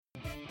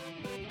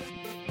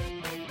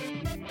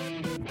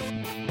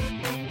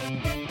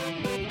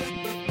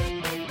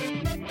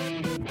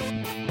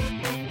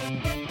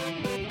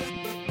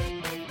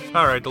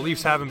All right, the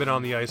Leafs haven't been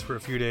on the ice for a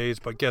few days,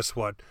 but guess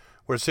what?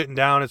 We're sitting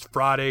down. It's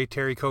Friday.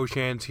 Terry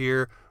Koshan's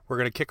here. We're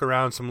going to kick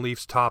around some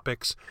Leafs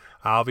topics.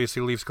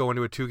 Obviously, Leafs go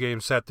into a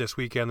 2-game set this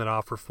weekend and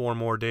off for 4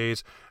 more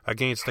days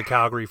against the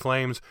Calgary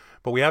Flames.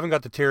 But we haven't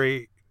got to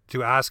Terry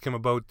to ask him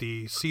about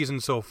the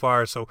season so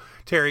far. So,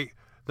 Terry,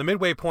 the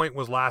midway point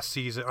was last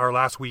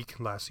week,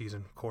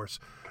 of course.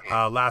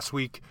 Last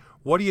week.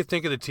 What do you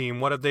think of the team?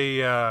 What have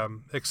they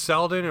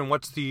excelled in, and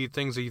what's the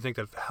things that you think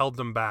that have held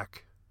them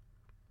back?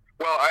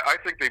 Well, I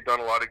think they've done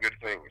a lot of good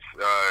things.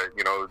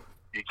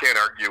 You can't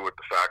argue with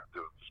the fact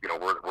of,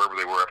 wherever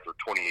they were after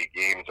 28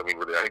 games. I mean,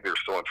 I think they're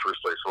still in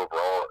first place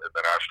overall in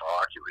the National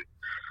Hockey League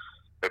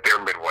at their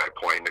midway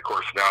point. And of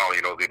course, now,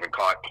 they've been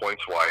caught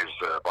points-wise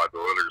by the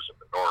Oilers in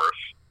the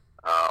North.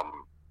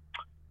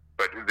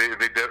 But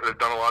they've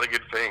done a lot of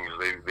good things.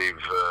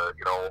 They've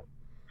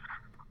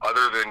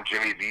other than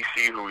Jimmy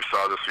Vesey, who we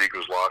saw this week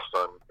was lost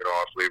on,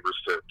 off waivers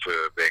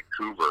to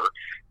Vancouver,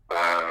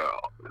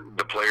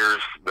 the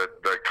players that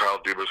Kyle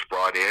Dubas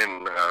brought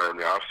in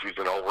the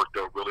offseason all worked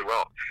out really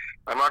well.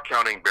 I'm not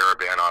counting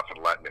Barabanov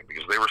and Lettinen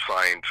because they were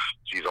signed,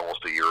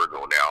 almost a year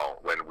ago now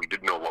when we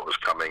didn't know what was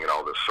coming and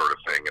all this sort of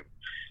thing. And,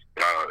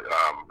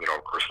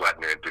 of course,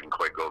 Lettinen didn't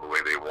quite go the way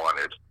they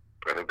wanted.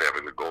 I think they have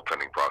a good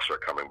goaltending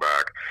prospect coming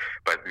back.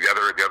 But the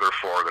other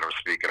 4 that I'm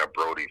speaking of,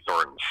 Brody,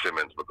 Thornton,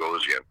 Simmons,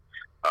 Bogosian,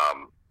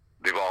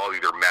 they've all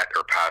either met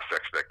or passed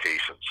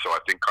expectations. So I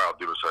think Kyle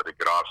Dubas had a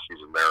good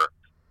offseason there.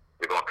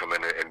 They've all come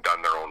in and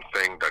done their own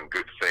thing, done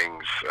good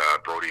things.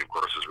 Brody, of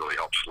course, has really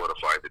helped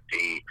solidify the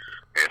D.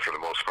 And for the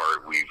most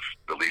part,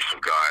 the Leafs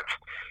have got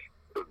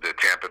the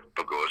Tampa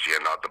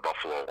Bogosian, not the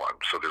Buffalo one.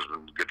 So there's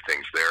been good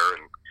things there.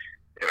 And,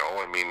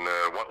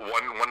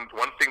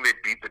 one thing they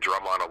beat the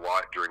drum on a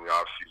lot during the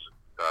offseason,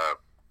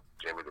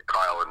 Jamie, that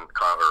Kyle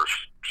or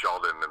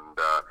Sheldon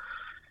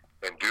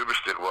and Dubas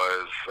did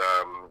was,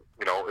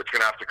 it's going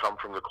to have to come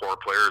from the core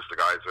players. The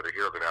guys that are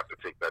here are going to have to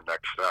take that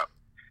next step.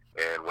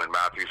 And when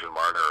Matthews and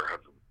Marner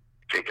have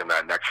taken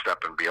that next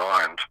step and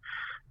beyond,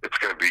 it's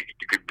going to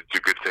do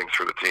good things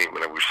for the team.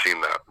 And we've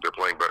seen that. They're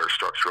playing better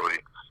structurally,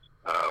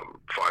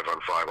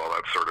 5-on-5, all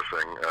that sort of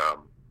thing.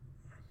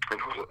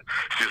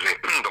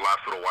 The last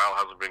little while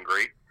hasn't been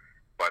great,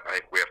 but I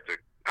think we have to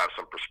have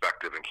some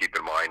perspective and keep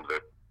in mind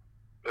that,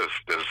 as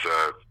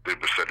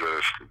Dubas said to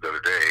us the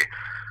other day,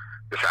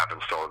 this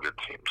happens to all good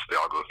teams. They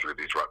all go through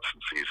these ruts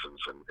and seasons,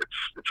 and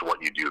it's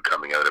what you do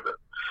coming out of it.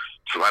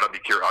 So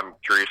I'm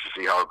curious to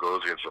see how it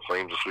goes against the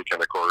Flames this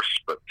weekend, of course.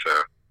 But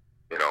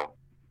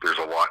there's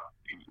a lot.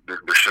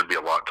 There should be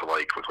a lot to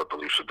like with what the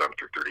Leafs have done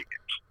through 30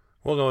 games.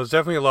 Well, no, there's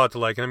definitely a lot to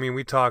like. And I mean,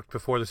 we talked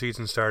before the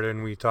season started,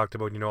 and we talked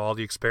about, all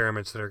the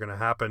experiments that are going to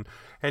happen.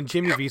 And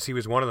Jimmy Vesey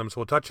was one of them,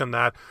 so we'll touch on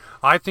that.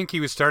 I think he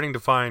was starting to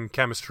find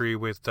chemistry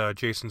with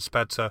Jason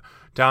Spezza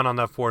down on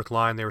that fourth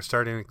line. They were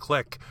starting to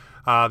click.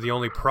 The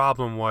only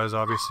problem was,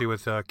 obviously,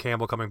 with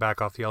Campbell coming back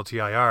off the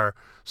LTIR,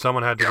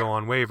 someone had to go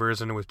on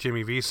waivers, and it was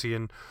Jimmy Vesey.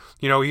 And,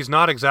 he's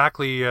not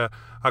exactly a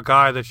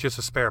guy that's just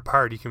a spare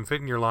part. He can fit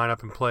in your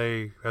lineup and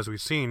play, as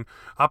we've seen,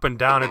 up and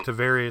down it to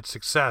vary its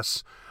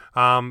success.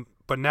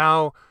 But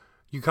now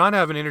you kind of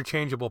have an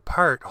interchangeable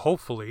part,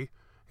 hopefully,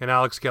 in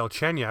Alex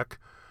Galchenyuk.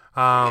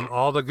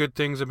 All the good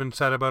things have been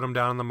said about him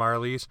down in the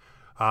Marlies.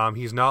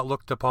 He's not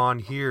looked upon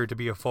here to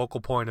be a focal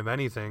point of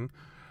anything.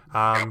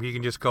 He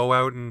can just go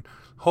out and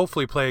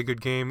hopefully play a good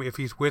game if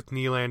he's with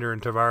Nylander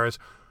and Tavares.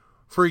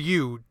 For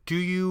you, do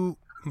you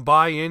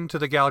buy into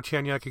the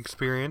Galchenyuk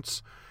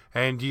experience?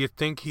 And do you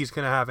think he's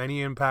going to have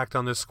any impact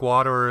on this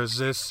squad? Or is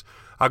this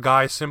a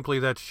guy simply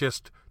that's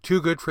just too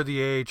good for the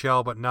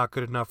AHL but not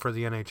good enough for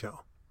the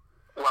NHL?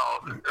 Well,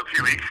 a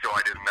few weeks ago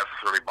I didn't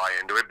necessarily buy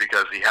into it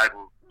because he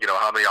hadn't,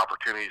 how many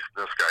opportunities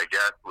did this guy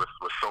get with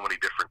so many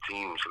different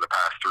teams in the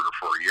past 3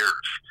 or 4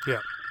 years?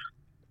 Yeah.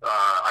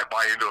 I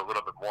buy into it a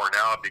little bit more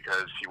now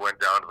because he went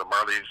down to the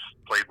Marlies,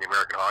 played in the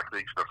American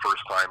Hockey League for the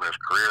first time in his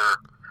career,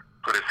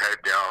 put his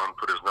head down,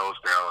 put his nose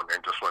down,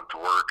 and just went to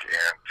work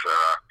and,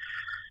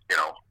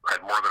 had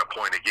more than a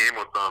point a game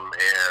with them,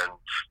 and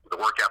the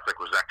work ethic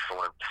was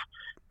excellent.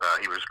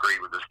 He was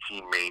great with his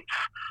teammates.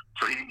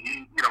 So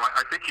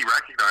I think he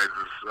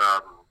recognizes,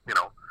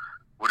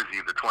 what is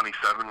he, the 27?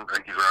 I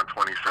think he's around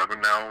 27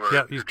 now.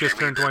 Yeah, he's just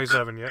turned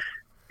 27, yeah.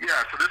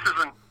 Yeah, so this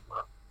isn't,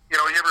 you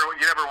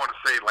never want to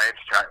say last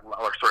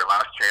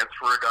chance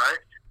for a guy,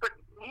 but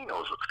he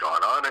knows what's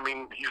going on. I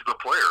mean, he's the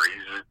player.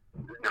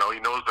 He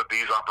knows that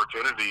these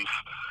opportunities,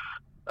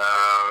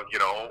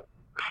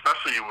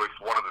 especially with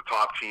one of the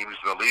top teams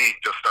in the league,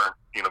 just aren't,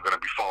 going to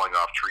be falling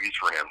off trees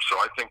for him. So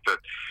I think that,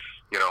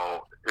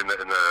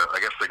 I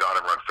guess they got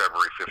him around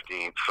February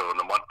 15th. So in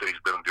the month that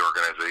he's been in the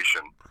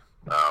organization,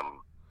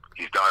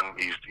 he's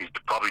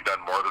probably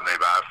done more than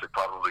they've asked. They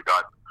probably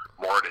got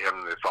more to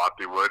him than they thought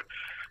they would.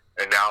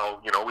 And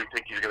now, we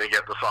think he's going to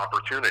get this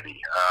opportunity.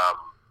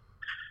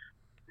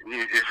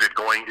 Is it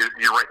going?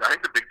 You're right. I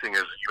think the big thing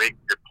is you make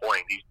a good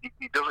point.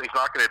 He's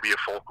not going to be a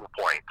focal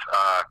point.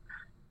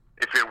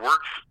 If it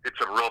works, it's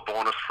a real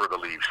bonus for the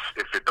Leafs.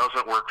 If it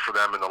doesn't work for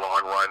them in the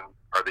long run,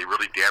 Are they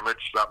really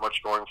damaged that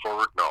much going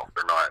forward? No,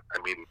 they're not. I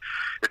mean,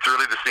 it's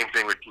really the same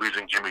thing with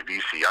losing Jimmy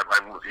Vesey.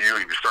 I'm with you.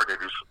 You're starting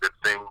to do some good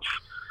things.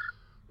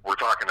 We're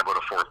talking about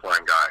a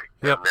fourth-line guy,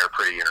 yep. and they're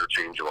pretty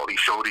interchangeable. He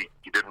showed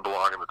he didn't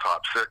belong in the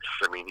top six.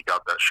 I mean, he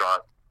got that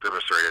shot. It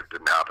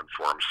didn't happen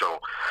for him. So,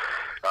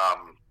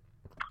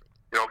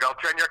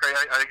 Galchenyuk,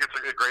 I think it's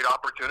a great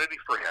opportunity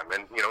for him.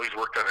 And, he's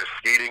worked on his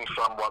skating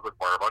somewhat with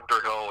Marv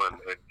Underhill, and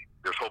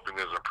there's hoping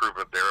there's an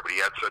improvement there. But he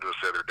had said to us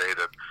the other day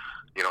that,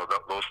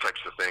 those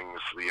types of things,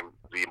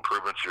 the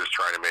improvements he was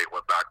trying to make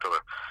went back to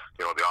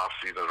the off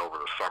season over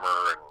the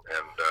summer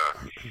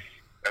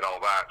and all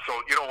that. So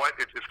you know what?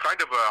 It's kind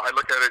of I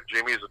look at it,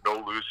 Jamie, as a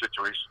no lose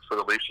situation for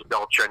the Leafs with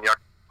Galchenyuk.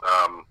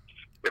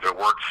 If it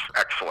works,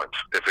 excellent.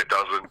 If it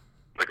doesn't,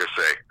 like I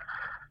say,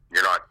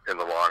 you're not in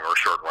the long or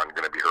short run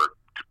going to be hurt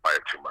by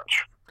it too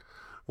much.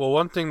 Well,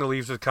 one thing the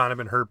Leafs have kind of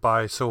been hurt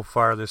by so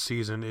far this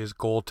season is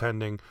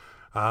goaltending.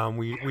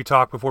 We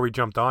talked before we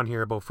jumped on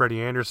here about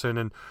Freddie Anderson,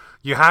 and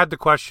you had the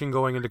question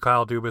going into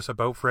Kyle Dubas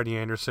about Freddie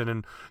Anderson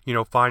and,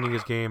 finding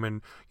his game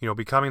and,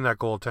 becoming that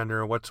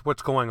goaltender.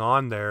 What's going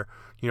on there,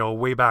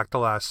 way back to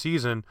last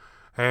season.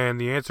 And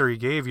the answer he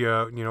gave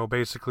you,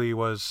 basically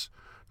was,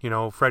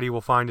 Freddie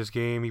will find his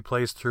game. He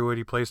plays through it.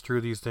 He plays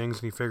through these things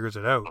and he figures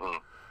it out.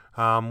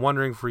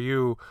 Wondering for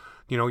you,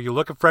 you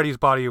look at Freddie's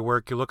body of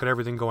work, you look at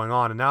everything going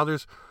on, and now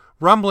there's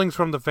rumblings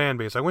from the fan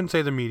base. I wouldn't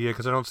say the media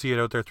because I don't see it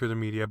out there through the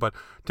media, but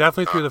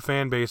definitely through the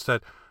fan base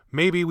that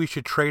maybe we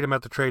should trade him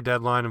at the trade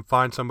deadline and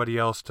find somebody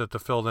else to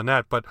fill the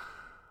net. But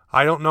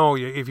I don't know.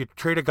 If you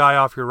trade a guy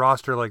off your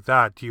roster like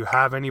that, do you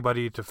have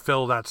anybody to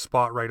fill that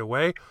spot right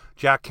away?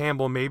 Jack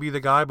Campbell may be the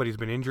guy, but he's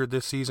been injured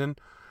this season.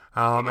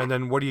 And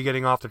then what are you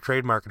getting off the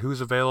trade market? Who's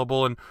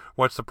available and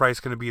what's the price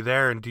going to be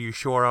there? And do you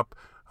shore up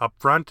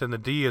front and the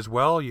D as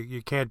well?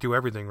 You can't do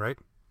everything, right?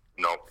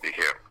 No, you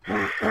can't.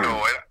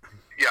 No,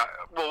 yeah,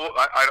 well,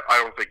 I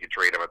don't think you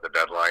trade him at the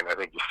deadline. I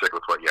think you stick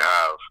with what you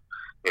have.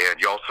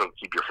 And you also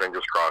keep your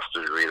fingers crossed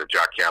to the degree that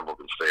Jack Campbell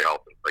can stay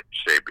healthy, like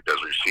you say,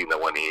 because we've seen that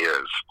when he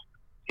is,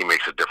 he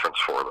makes a difference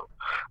for them.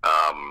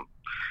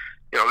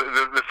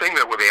 The thing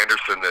that with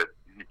Anderson that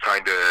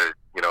kind of,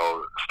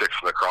 sticks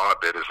in the craw a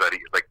bit is that he,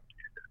 like,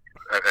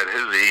 at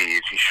his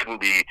age, he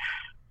shouldn't be,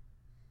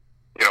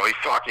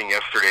 he's talking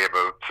yesterday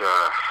about,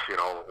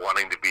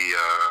 wanting to be,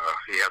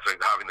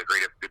 having the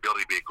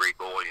ability to be a great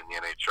goalie in the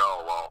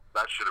NHL. Well,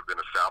 that should have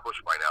been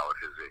established by now at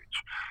his age.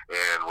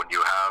 And when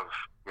you have,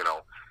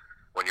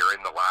 when you're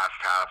in the last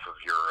half of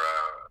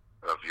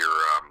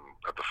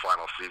the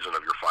final season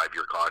of your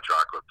 5-year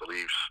contract with the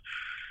Leafs,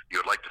 you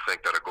would like to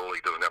think that a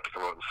goalie doesn't have to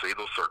come out and say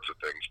those sorts of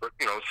things. But,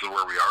 this is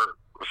where we are.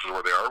 This is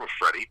where they are with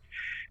Freddie.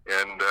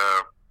 And,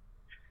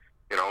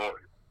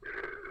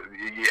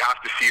 you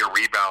have to see a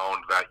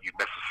rebound that you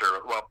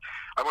necessarily. Well,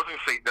 I wasn't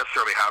going to say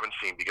necessarily haven't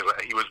seen because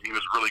he was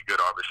really good,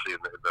 obviously,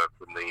 in the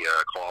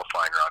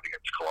qualifying round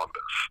against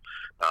Columbus.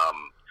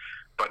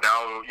 But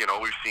now,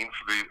 we've seen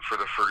for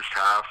the first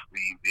half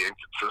the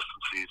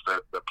inconsistencies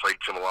that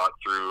plagued him a lot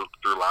through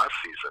last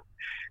season.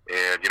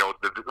 And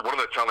one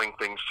of the telling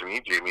things to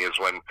me, Jamie, is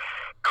when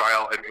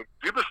Kyle and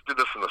Dubas did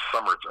this in the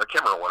summer. I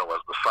can't remember when it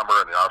was, the summer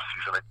and the off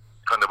season. It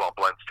kind of all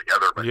blends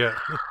together. But yeah.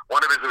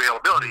 One of his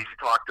availabilities, he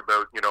talked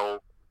about,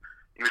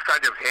 he was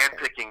kind of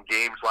handpicking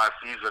games last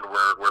season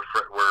where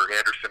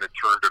Anderson had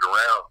turned it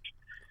around,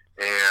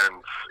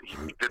 and he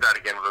did that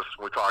again with us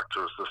when we talked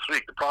to us this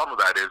week. The problem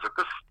with that is that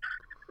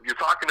if you're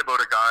talking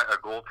about a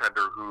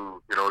goaltender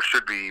who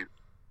should be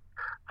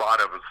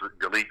thought of as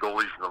the elite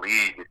goalies in the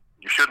league,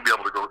 you shouldn't be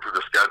able to go through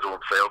the schedule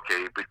and say,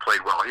 okay, he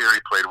played well here, he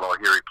played well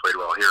here, he played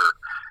well here.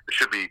 It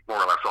should be more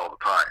or less all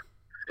the time.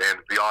 And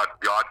the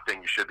odd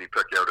thing you should be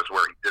picking out is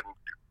where he didn't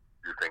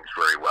do things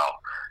very well.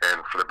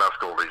 And for the best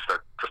goalies, that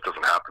just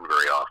doesn't happen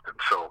very often.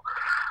 So,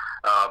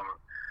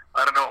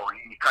 I don't know.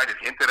 He kind of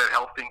hinted at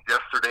health things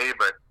yesterday,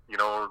 but,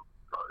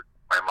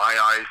 by my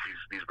eyes,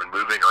 he's been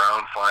moving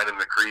around fine in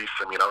the crease.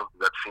 I mean,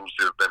 that seems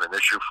to have been an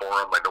issue for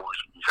him. I know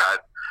he's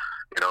had,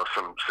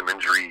 some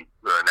injury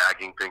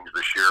nagging things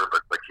this year,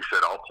 but like you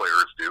said, all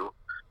players do.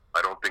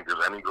 I don't think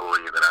there's any goalie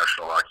in the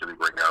National Hockey League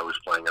right now who's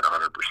playing at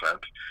 100%.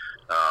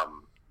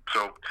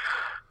 So,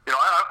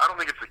 I don't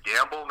think it's a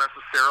gamble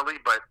necessarily,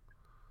 but,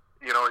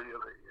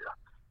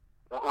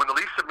 when the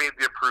Leafs have made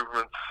the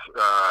improvements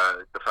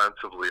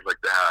defensively like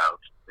they have,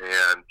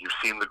 and you've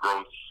seen the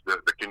growth,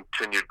 the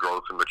continued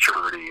growth and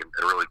maturity and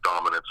really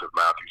dominance of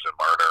Matthews and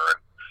Marner,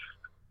 and,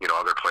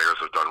 other players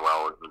have done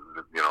well.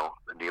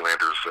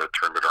 Nylander's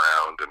turned it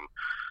around,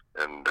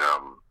 and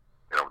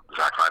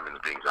Zach Hyman's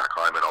being Zach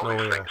Hyman, all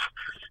these things.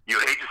 You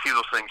hate to see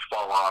those things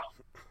fall off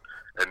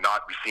and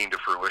not be seen to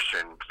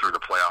fruition through the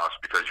playoffs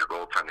because your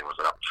goaltending was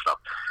up and stuff.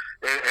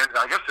 And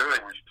I guess the other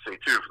thing we should say,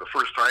 too, for the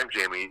first time,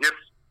 Jamie, if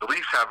the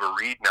Leafs have a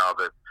read now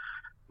that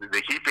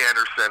they keep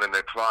Anderson and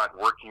it's not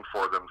working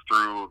for them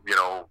through,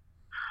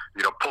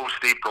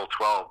 post-April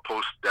 12,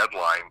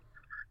 post-deadline,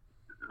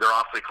 they're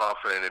awfully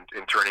confident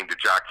in turning to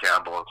Jack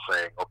Campbell and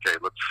saying, okay,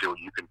 let's see what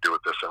you can do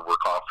with this, and we're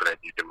confident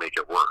you can make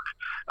it work.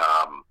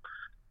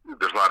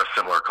 There's not a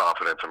similar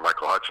confidence in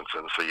Michael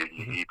Hutchinson, so you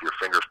keep your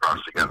fingers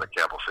crossed again that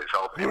Campbell stays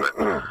healthy. But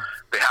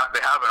they have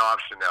an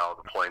option now.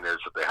 The point is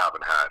that they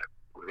haven't had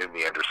in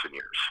the Anderson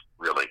years,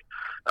 really,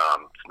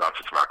 not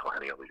since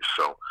McElhinney at least.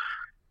 So,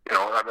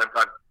 I'm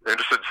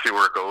interested to see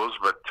where it goes,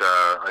 but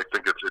I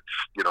think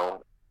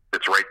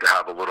it's right to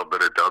have a little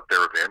bit of doubt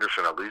there with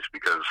Anderson at least,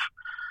 because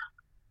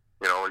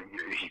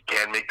he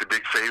can make the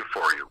big save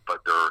for you,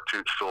 but there are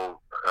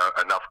still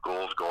enough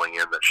goals going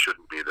in that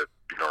shouldn't be that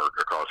are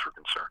cause for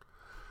concern.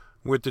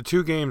 With the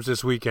 2 games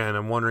this weekend,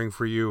 I'm wondering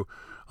for you,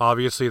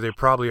 obviously they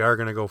probably are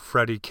going to go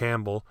Freddie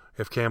Campbell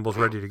if Campbell's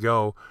ready to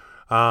go.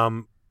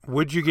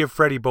 Would you give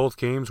Freddie both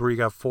games where you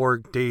got 4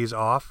 days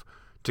off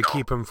to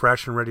keep him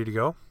fresh and ready to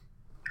go?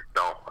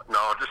 No,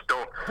 just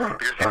don't.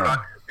 Because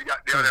I'm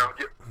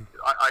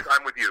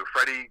with you.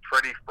 Freddie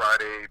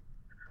Friday,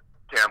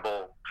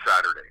 Campbell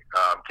Saturday.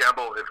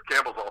 If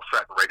Campbell's all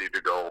set and ready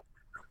to go,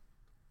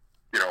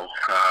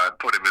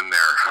 put him in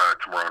there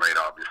tomorrow night,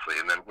 obviously.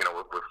 And then,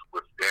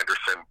 with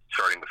Anderson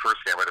starting the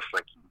first game, I just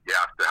think you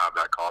have to have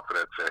that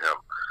confidence in him.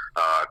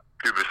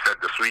 Dubas said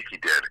this week he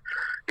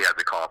had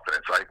the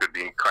confidence. I think it would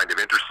be kind of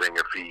interesting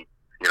if he,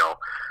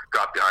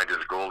 got behind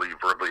his goalie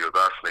verbally with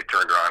us and they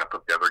turned around and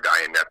put the other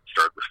guy in net to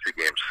start this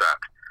 2-game set.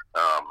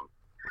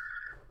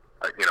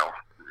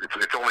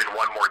 It's only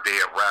one more day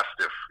of rest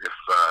if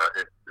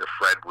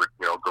Fred would,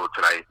 go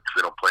tonight, because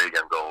they don't play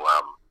again, go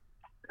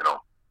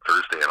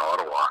Thursday in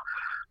Ottawa,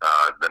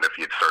 than if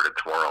he had started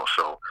tomorrow.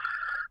 So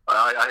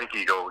I think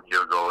you go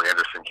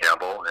Anderson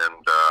Campbell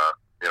and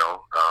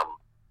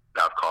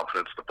have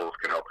confidence that both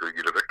can help you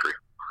get a victory.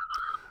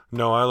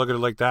 No, I look at it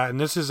like that,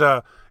 and this is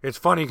it's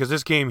funny because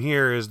this game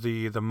here is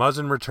the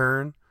Muzzin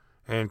return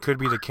and could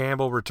be the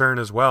Campbell return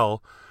as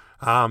well.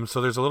 So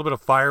there's a little bit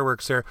of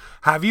fireworks there.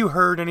 Have you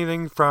heard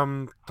anything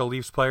from the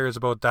Leafs players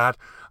about that?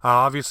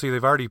 Obviously,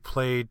 they've already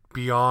played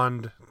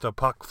beyond the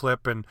puck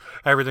flip and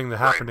everything that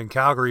happened in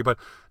Calgary, but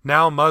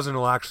now Muzzin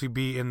will actually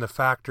be in the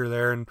factor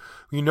there, and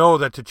you know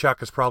that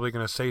Tkachuk is probably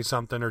going to say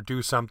something or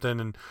do something,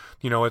 and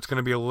it's going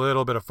to be a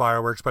little bit of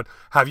fireworks. But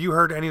have you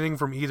heard anything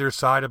from either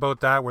side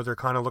about that, where they're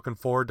kind of looking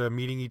forward to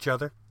meeting each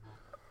other?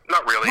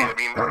 Not really. I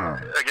mean,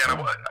 again,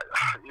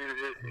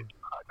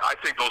 I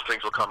think those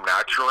things will come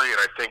naturally, and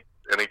I think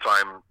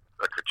anytime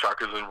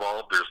Tkachuk is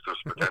involved, there's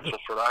potential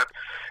for that,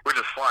 which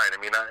is fine. I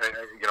mean,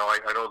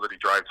 I know that he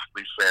drives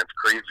Leafs fans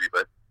crazy,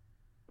 but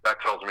that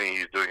tells me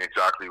he's doing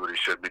exactly what he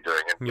should be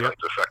doing, and he's an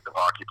effective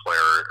hockey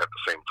player at the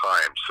same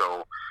time.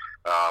 So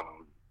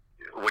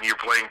when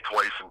you're playing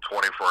twice in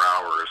 24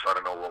 hours, I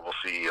don't know what we'll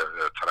see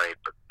tonight,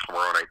 but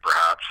tomorrow night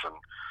perhaps, and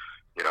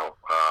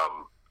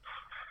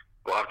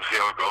we'll have to see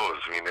how it goes.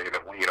 I mean,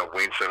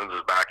 Wayne Simmons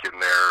is back in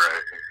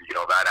there.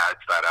 That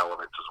adds that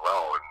element as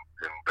well,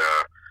 and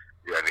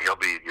he'll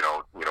be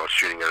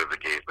shooting out of the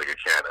gate like a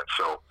cannon.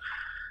 So.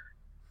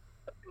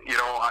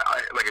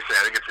 Like I say,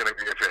 I think it's gonna.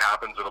 If it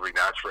happens, it'll be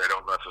natural. I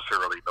don't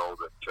necessarily know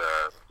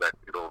that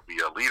it'll be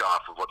a lead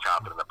off of what's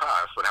happened in the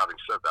past. But having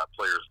said that,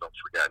 players don't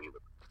forget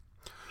either.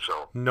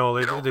 So no,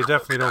 they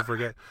definitely don't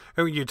forget.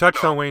 I mean, you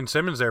touched on Wayne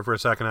Simmons there for a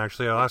second.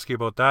 Actually, I'll ask you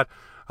about that.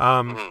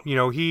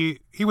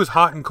 He was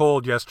hot and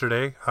cold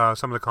yesterday.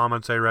 Some of the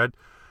comments I read,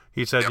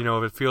 he said,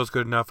 if it feels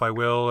good enough, I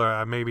will,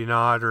 or maybe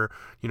not, or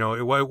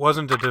it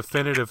wasn't a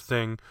definitive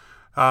thing.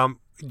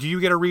 Do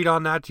you get a read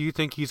on that? Do you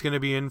think he's going to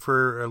be in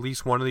for at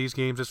least one of these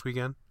games this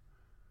weekend?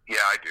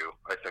 Yeah, I do.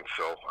 I think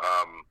so.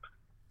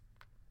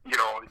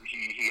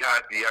 He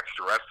had the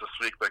extra rest this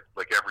week,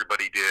 like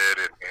everybody did,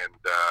 and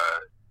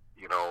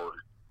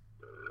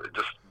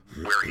just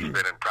where he's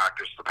been in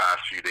practice the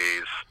past few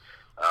days.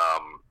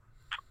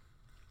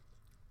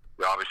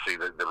 Obviously,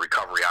 the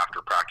recovery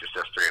after practice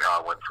yesterday and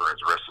how it went for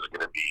his wrist is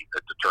going to be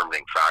a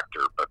determining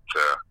factor, but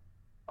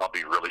I'll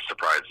be really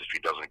surprised if he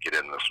doesn't get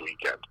in this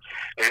weekend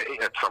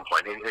at some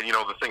point. And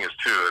the thing is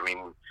too, I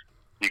mean,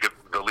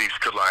 the Leafs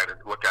could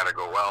look at it and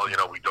go, well,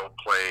 we don't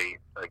play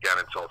again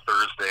until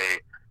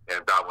Thursday,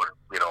 and that would,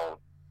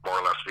 more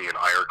or less be an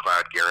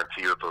ironclad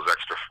guarantee with those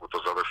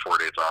other 4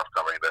 days off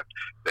coming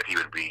that he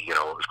would be,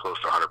 as close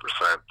to 100%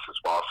 as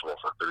possible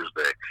for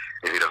Thursday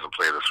if he doesn't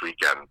play this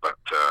weekend. But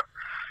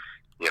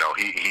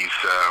he's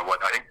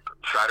I think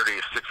Saturday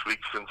is 6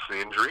 weeks since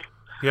the injury.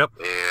 Yep.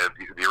 And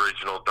the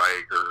original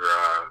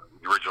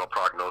the original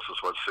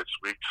prognosis was 6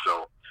 weeks.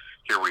 So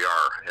here we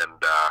are.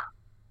 And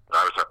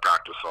I was at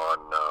practice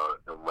on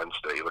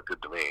Wednesday. He looked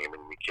good to me. I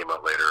mean, he came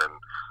out later and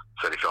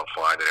said he felt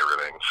fine and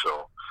everything.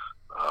 So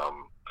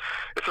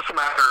it's just a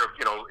matter of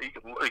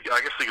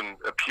I guess he can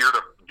appear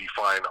to be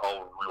fine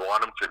all we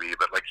want him to be.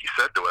 But like he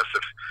said to us,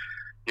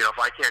 if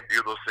I can't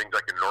do those things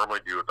I can normally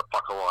do with the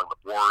puck along the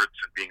boards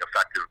and being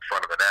effective in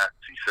front of the net,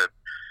 he said,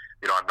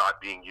 I'm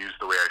not being used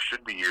the way I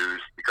should be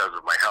used because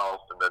of my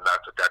health, and then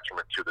that's a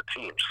detriment to the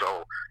team.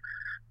 So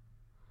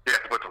you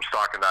have to put some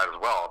stock in that as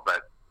well.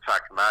 But the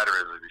fact of the matter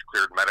is that he's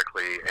cleared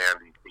medically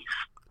and he's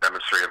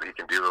demonstrated that he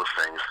can do those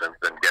things, then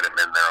get him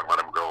in there and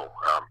let him go.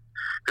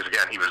 Because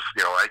again, he was,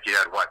 like he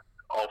had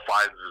all 5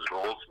 of his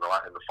goals in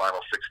the final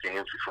 6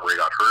 games before he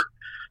got hurt,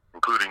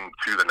 including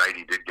 2 the night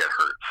he did get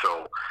hurt.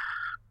 So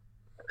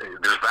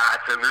there's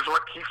that, and there's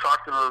what Keefe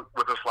talked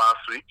with us last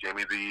week,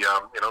 Jamie. They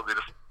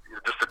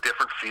just a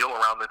different feel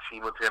around the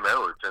team with him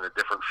out, and a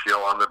different feel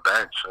on the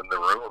bench and the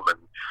room, and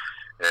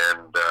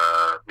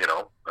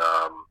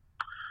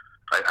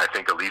I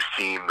think a Leafs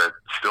team that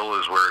still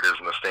is where it is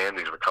in the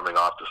standings, but coming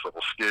off this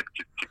little skid,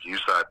 could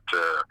use that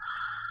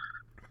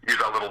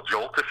little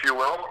jolt, if you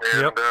will.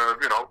 And yep.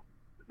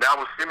 Now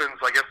with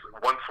Simmons, I guess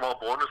one small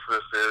bonus to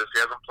this is he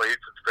hasn't played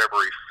since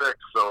February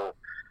 6th, so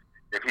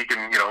if he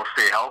can,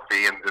 stay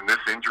healthy, and this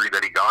injury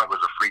that he got was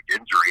a freak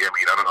injury. I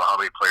mean, I don't know how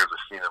many players I've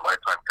seen in my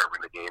time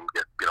covering the game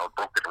get,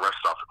 broken wrist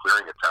off a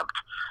clearing attempt.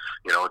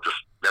 It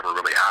just never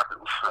really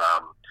happens.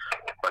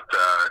 But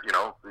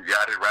the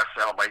added rest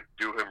now might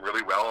do him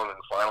really well in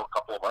the final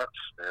couple of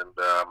months. And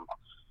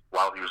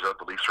while he was out,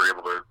 the Leafs were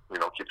able to,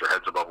 keep their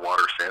heads above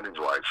water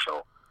standings-wise.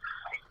 So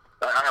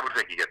I would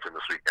think he gets in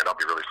this weekend. I'll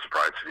be really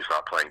surprised if he's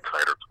not playing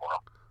tonight or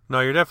tomorrow. No,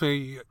 you're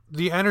definitely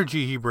the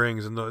energy he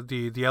brings and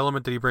the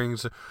element that he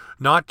brings,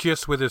 not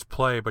just with his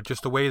play, but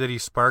just the way that he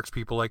sparks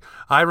people. Like,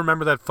 I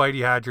remember that fight he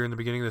had during the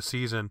beginning of the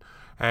season,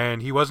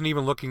 and he wasn't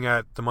even looking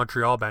at the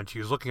Montreal bench. He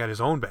was looking at his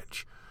own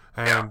bench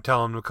and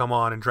telling them to come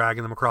on and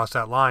dragging them across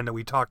that line that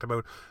we talked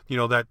about,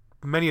 that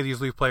many of these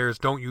Leaf players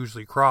don't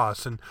usually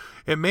cross, and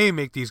it may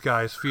make these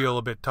guys feel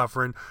a bit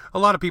tougher. And a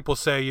lot of people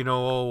say,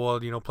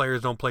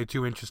 players don't play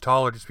 2 inches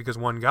taller just because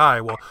one guy.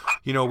 Well,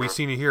 we've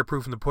seen it here,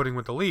 proof in the pudding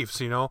with the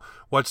Leafs.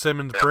 What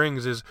Simmons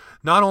brings is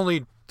not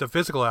only the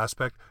physical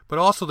aspect, but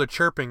also the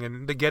chirping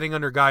and the getting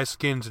under guys'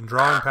 skins and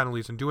drawing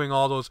penalties and doing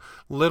all those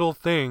little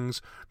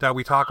things that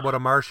we talk about a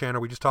Marchand, or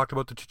we just talked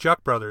about the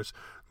Tkachuk brothers.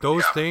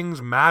 Those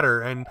things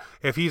matter, and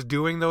if he's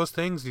doing those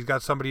things, he's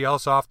got somebody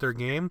else off their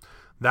game.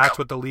 That's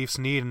what the Leafs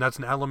need, and that's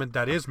an element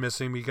that is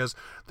missing because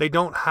they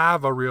don't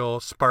have a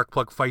real spark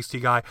plug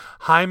feisty guy.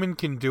 Hyman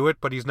can do it,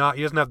 but he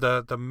doesn't have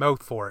the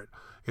mouth for it.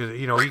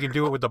 He can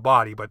do it with the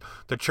body, but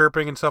the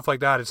chirping and stuff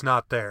like that, it's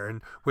not there.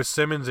 And with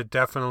Simmons, it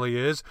definitely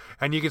is.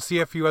 And you can see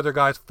a few other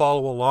guys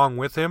follow along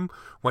with him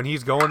when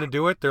he's going to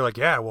do it. They're like,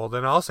 yeah, well,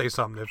 then I'll say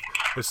something.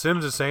 If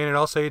Simmons is saying it,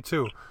 I'll say it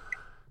too.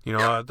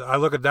 I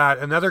look at that.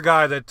 Another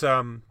guy that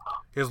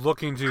is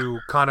looking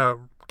to kind of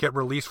get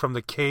released from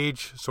the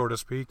cage, so to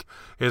speak,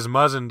 is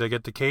Muzzin to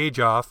get the cage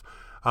off.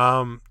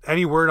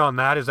 Any word on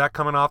that? Is that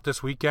coming off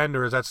this weekend,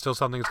 or is that still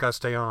something that's got to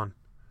stay on?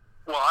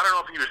 Well, I don't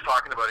know if he was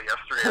talking about it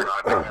yesterday or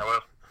not.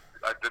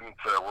 I didn't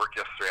work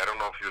yesterday. I don't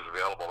know if he was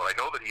available, but I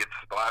know that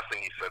the last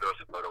thing he said to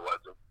us about it was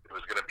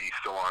going to be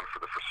still on for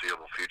the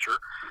foreseeable future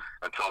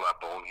until that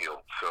bone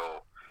healed.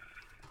 So,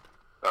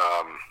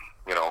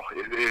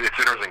 it's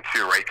interesting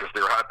too, right? Because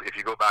if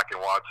you go back and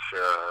watch,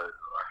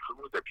 who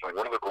was they playing?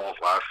 One of the goals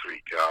last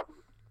week.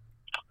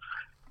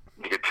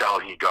 You could tell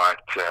he got,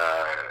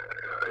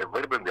 it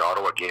might have been the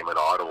Ottawa game in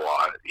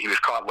Ottawa. He was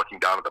caught looking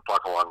down at the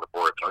puck along the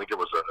boards. I think it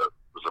was a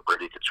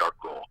Brady Tkachuk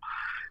goal.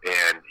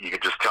 And you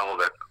could just tell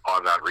that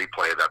on that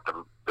replay that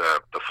the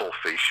full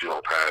face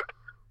shield had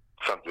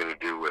something to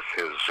do with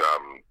his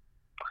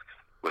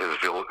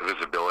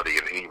visibility.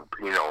 And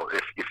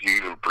if you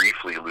even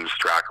briefly lose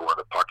track of where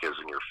the puck is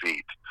in your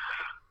feet,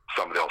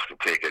 somebody else can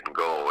take it and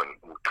go. And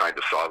we kind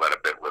of saw that a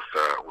bit with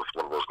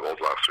one of those goals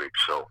last week.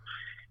 So,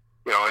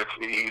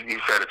 he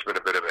said it's been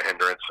a bit of a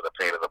hindrance and a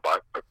pain in the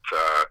butt, but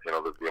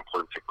the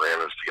important thing for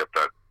him is to get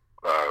that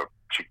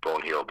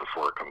cheekbone healed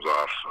before it comes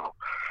off. So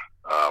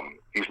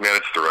he's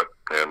managed through it,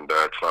 and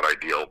it's not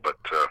ideal, but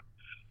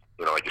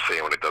like you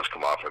say, when it does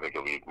come off, I think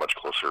it'll be much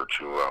closer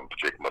to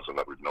Jake Muzzin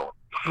that we've known.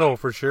 No,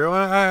 for sure.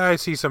 I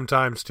see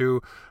sometimes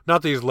too.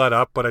 Not that he's let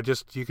up, but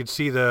you can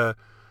see the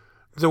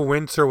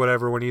wince or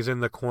whatever when he's in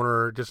the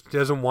corner. Just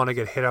doesn't want to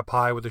get hit up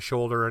high with the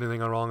shoulder or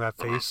anything along that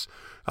face.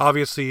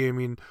 Obviously, I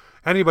mean,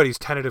 anybody's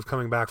tentative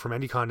coming back from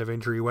any kind of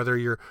injury, whether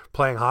you're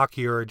playing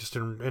hockey or just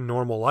in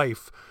normal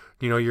life.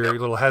 You're a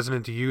little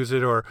hesitant to use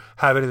it or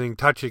have anything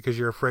touch it because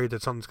you're afraid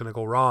that something's going to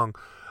go wrong.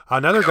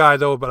 Another guy,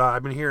 though, but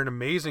I've been hearing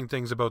amazing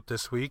things about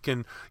this week,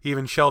 and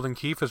even Sheldon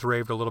Keefe has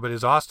raved a little bit,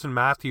 is Austin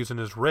Matthews and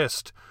his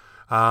wrist.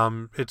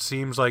 It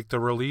seems like the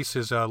release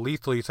is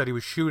lethal. He said he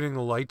was shooting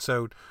the lights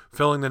out,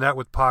 filling the net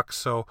with pucks.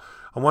 So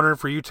I'm wondering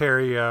for you,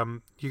 Terry,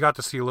 you got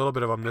to see a little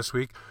bit of him this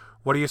week.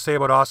 What do you say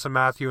about Austin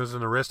Matthews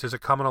and the wrist? Is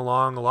it coming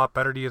along a lot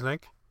better, do you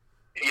think?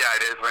 Yeah,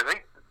 it is. I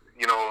think,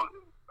 you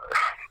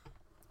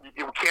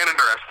can't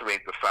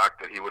underestimate the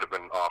fact that he would have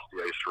been off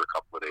the ice for a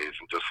couple of days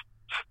and just,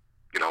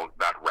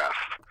 that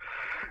rest.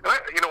 And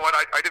you know what?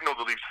 I didn't know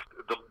the Leafs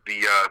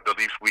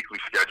weekly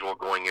schedule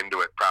going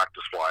into it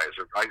practice-wise.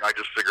 I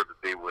just figured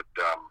that they would,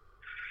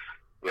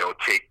 we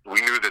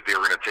knew that they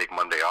were going to take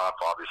Monday off,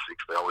 obviously,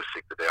 because they always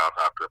take the day off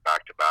after a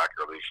back-to-back,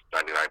 or at least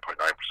 99.9%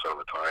 of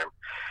the time.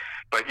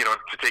 But,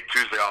 to take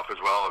Tuesday off as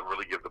well and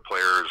really give the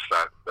players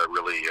that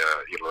really,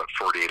 that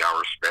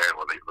 48-hour span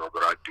when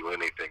they're not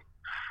doing anything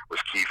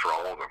was key for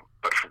all of them.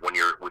 But when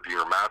you're with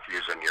your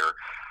Matthews and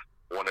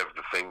one of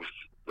the things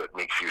that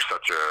makes you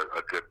such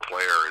a good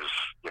player is,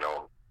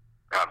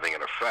 having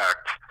an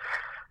effect,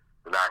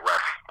 that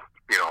rest,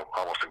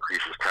 almost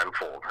increases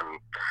tenfold. And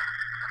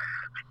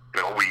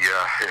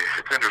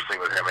it's interesting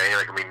with him. Eh?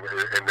 Like, I mean,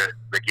 in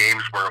the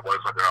games where it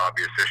wasn't an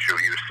obvious issue,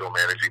 he was still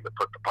managing to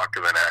put the puck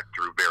in the net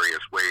through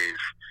various ways.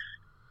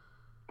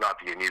 Not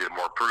that you needed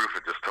more proof;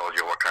 it just tells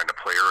you what kind of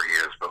player he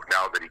is. But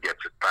now that he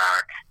gets it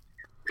back,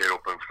 it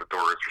opens the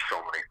doors for so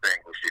many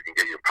things. You can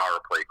get your power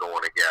play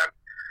going again,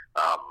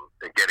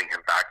 and getting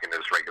him back in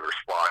his regular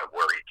spot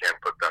where he can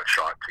put that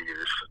shot to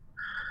use,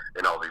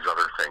 and all these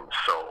other things.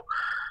 So.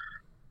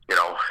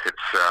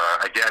 It's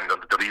again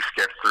the Leafs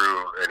get through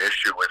an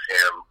issue with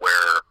him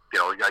where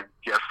I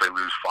guess they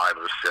lose 5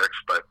 or 6,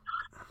 but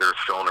they're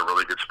still in a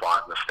really good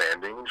spot in the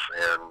standings.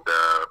 And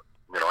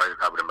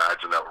I would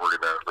imagine that we're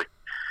gonna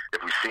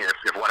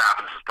if what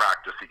happens is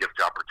practice, he gets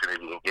the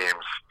opportunity in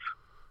games,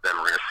 then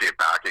we're gonna see it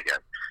back again.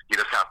 You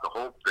just have to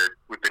hope that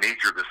with the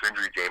nature of this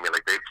injury, Jamie,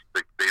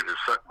 they've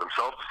set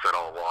themselves to set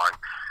all along,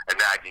 a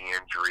nagging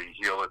injury,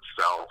 heal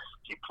itself,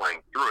 keep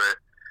playing through it.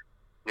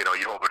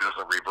 You hope it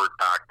doesn't revert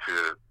back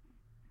to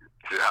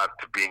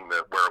being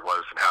where it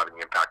was and having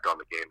the impact on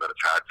the game that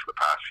it's had for the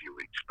past few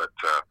weeks. But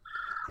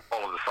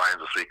all of the signs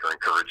this week are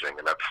encouraging,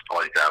 and that's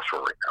all you can ask for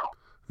right now.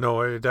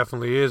 No, it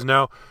definitely is.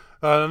 Now,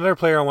 another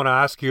player I want to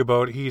ask you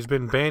about, he's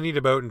been bandied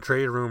about in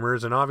trade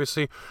rumors, and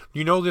obviously,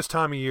 this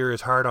time of year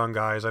is hard on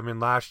guys. I mean,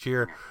 last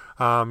year,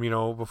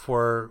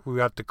 before we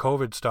got the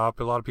COVID stop,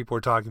 a lot of people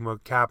were talking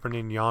about Kapanen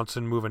and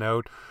Janssen moving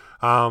out.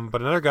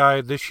 But another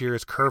guy this year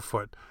is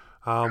Kerfoot.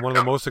 One of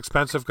the most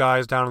expensive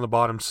guys down in the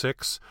bottom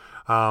 6.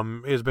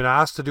 Has been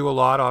asked to do a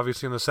lot,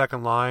 obviously, in the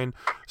second line,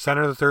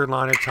 center the third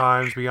line at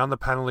times, be on the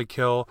penalty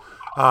kill.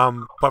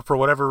 But for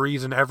whatever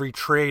reason, every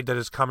trade that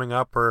is coming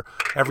up or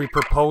every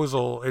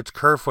proposal, it's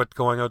Kerfoot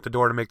going out the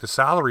door to make the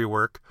salary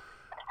work.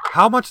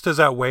 How much does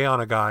that weigh on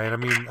a guy? And I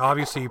mean,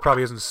 obviously, he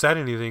probably hasn't said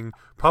anything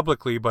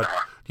publicly, but,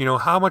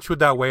 how much would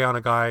that weigh on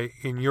a guy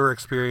in your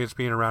experience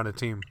being around a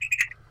team?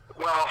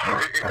 Well,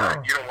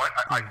 you know what?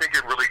 I think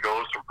it really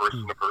goes from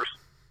person to person.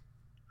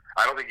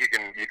 I don't think you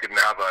can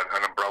have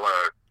an umbrella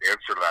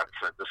answer to that.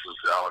 This is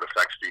how it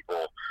affects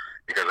people,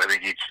 because I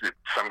think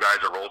some guys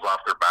it rolls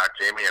off their back,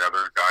 Jamie, and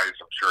other guys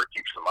I'm sure it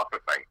keeps them up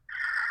at night.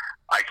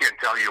 I can't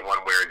tell you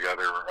one way or the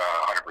other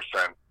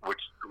 100%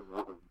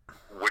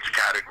 which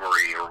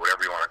category or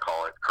whatever you want to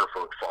call it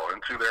Kerfoot fall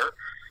into there.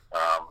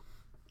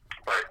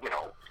 But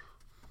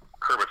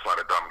Kerfoot's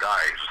not a dumb guy;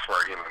 he's a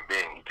smart human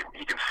being.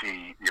 He can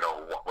see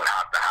what would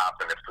have to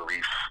happen if the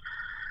Leafs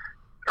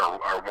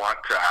or want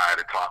to add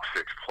a top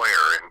 6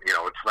 player, and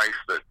it's nice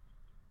that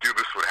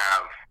Dubas would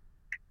have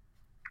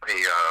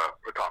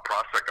a top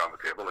prospect on the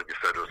table, like you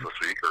said it was this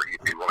week, or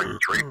he'd be willing to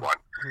trade one.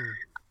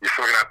 You're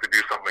still going to have to do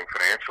something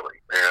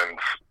financially, and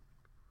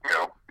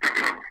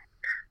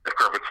if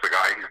Kerfoot's the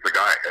guy, he's the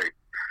guy.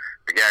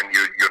 Again,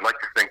 you'd like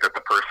to think that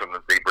the person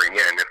that they bring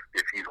in,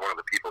 if he's one of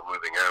the people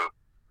moving out,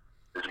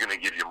 is going to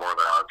give you more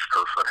than odds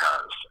Kerfoot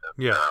has.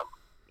 And,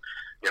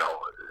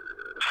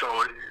 so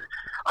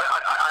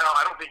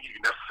I don't think you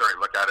can necessarily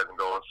look at it and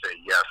go and say,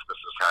 yes, this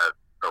has had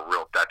a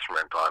real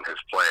detriment on his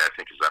play. I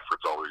think his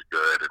effort's always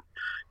good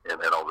and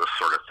all this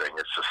sort of thing.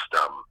 It's just,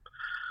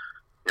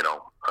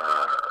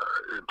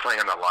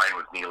 playing on the line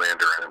with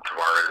Nylander and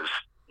Tavares,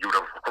 you would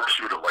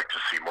have liked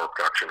to see more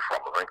production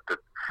from him. I think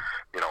that,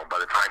 by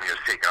the time he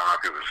was taken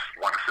off, it was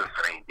 1 assist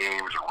in 8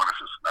 games or 1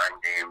 assist in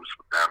 9 games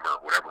with them or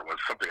whatever it was,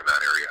 something in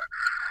that area.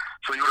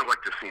 So you would have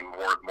liked to see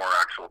more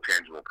actual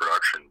tangible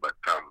production, but,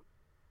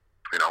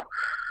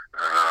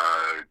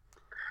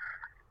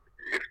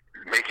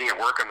 making it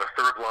work on the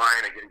third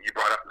line, again, you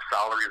brought up the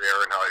salary there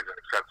and how he's an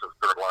expensive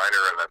third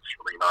liner, and that's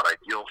really not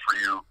ideal for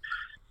you.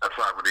 That's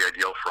not really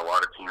ideal for a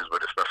lot of teams, but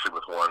especially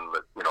with one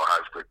that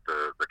has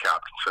the cap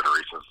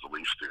considerations the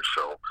Leafs do.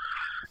 So,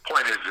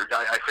 point is,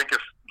 I think if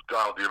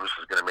Donald Dubas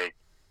is going to make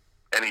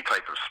any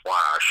type of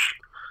splash,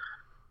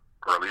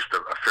 or at least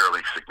a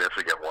fairly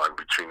significant one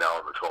between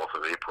now and the 12th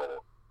of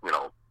April, you're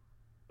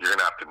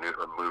going to have to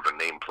move a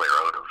name player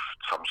out of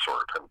some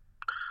sort, and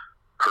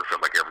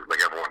Kerfoot, like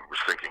everyone was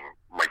thinking,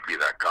 might be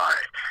that guy.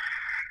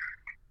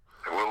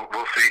 We'll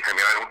see. I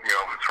mean, I don't,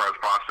 as far as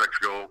prospects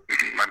go,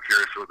 I'm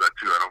curious about that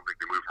too. I don't think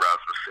they move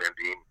Rasmus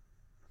Sandin.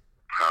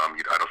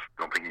 I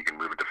don't think you can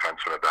move a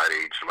defenseman at that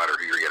age, no matter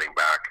who you're getting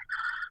back.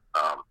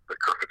 But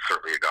Kerfoot's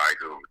certainly a guy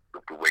who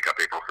will wake up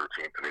April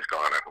 13th and he's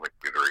gone. I don't think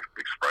it'd be a very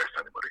big surprise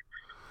to anybody.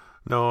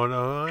 No,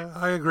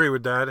 I agree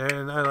with that.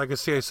 And like I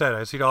said,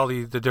 I see all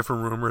the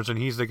different rumors, and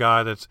he's the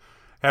guy that's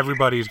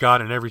everybody's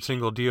got in every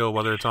single deal,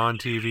 whether it's on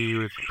TV,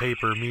 with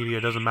paper, media,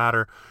 it doesn't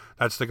matter.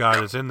 That's the guy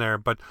that's in there.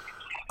 But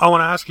I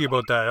want to ask you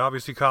about that.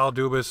 Obviously, Kyle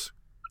Dubas,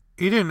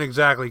 he didn't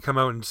exactly come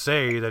out and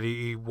say that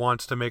he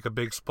wants to make a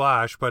big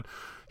splash, but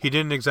he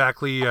didn't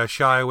exactly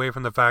shy away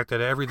from the fact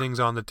that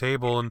everything's on the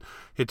table and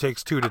it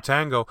takes 2 to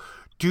tango.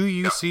 Do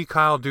you see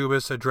Kyle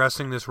Dubas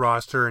addressing this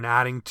roster and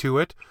adding to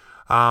it?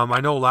 I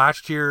know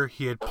last year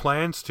he had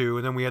plans to,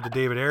 and then we had the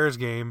David Ayres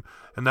game,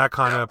 and that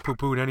kind of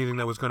poo-pooed anything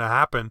that was going to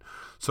happen.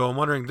 So I'm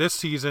wondering, this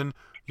season,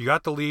 you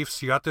got the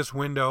Leafs, you got this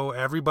window,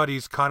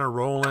 everybody's kind of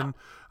rolling.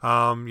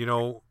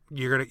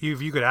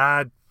 If you could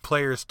add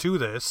players to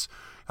this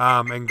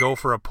and go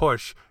for a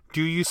push,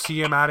 do you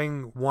see him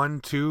adding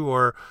 1, 2,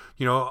 or,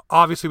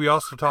 obviously we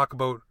also talk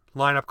about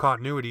lineup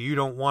continuity. You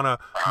don't want to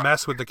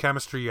mess with the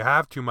chemistry you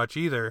have too much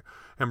either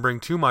and bring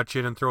too much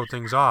in and throw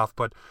things off.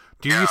 But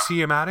do you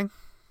see him adding?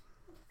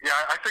 Yeah,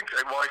 I think.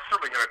 Well, I'm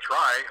certainly going to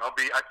try.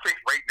 I think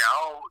right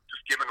now,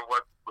 just given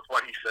with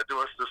what he said to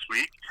us this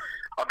week,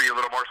 I'll be a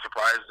little more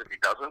surprised if he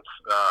doesn't.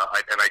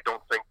 I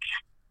don't think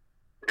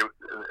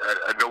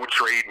a no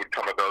trade would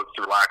come about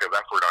through lack of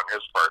effort on his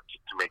part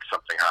to make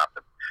something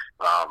happen.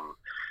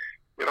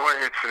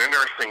 It's an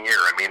interesting year.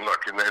 I mean,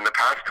 look, in the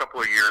past couple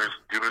of years,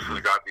 Dubas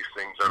has got these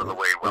things out of the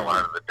way well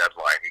out of the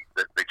deadline.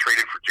 They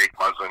traded for Jake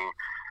Muzzin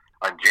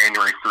on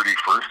January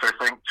 31st, I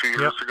think,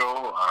 2 years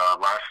ago.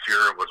 Last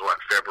year it was,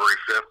 February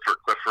 5th for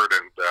Clifford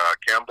and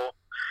Campbell.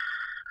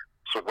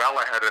 So well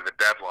ahead of the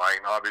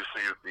deadline.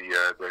 Obviously,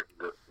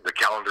 the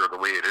calendar the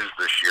way it is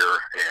this year,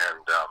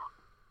 and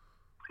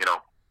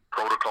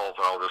protocols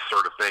and all this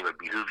sort of thing would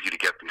behoove you to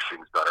get these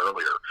things done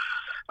earlier,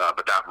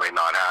 but that might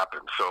not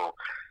happen. So,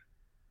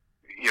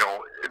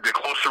 the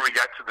closer we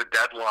get to the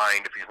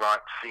deadline, if he's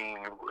not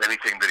seeing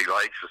anything that he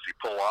likes, is he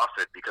pull off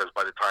it, because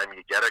by the time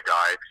you get a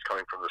guy, if he's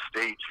coming from the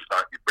States,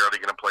 he's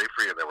barely going to play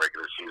for you in the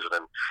regular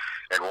season,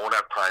 and won't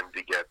have time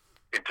to get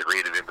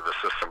integrated into the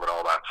system and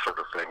all that sort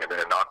of thing, and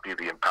not be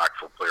the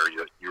impactful player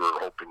you were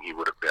hoping he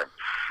would have been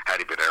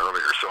had he been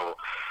earlier. So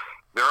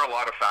there are a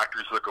lot of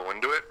factors that go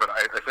into it, but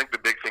I think the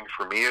big thing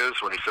for me is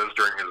when he says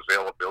during his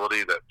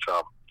availability that,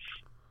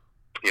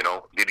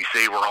 did he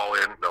say we're all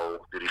in?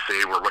 No. Did he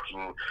say we're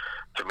looking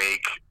to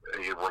make,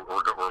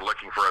 we're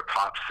looking for a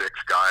top 6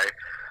 guy?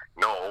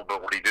 No,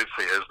 but what he did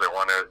say is they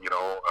want to,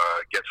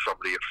 get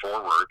somebody at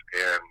forward,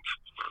 and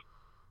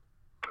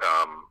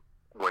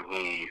when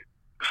he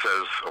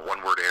says a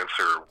one-word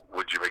answer,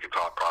 would you make a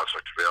top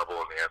prospect available,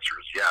 and the answer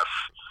is yes,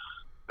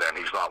 then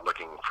he's not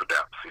looking for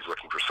depth. He's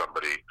looking for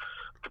somebody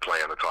to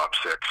play in the top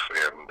 6,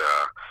 and,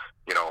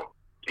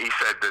 he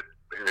said that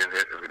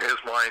in his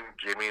mind,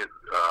 Jamie,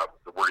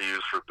 the word he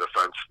used for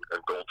defense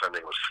and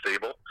goaltending was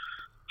stable.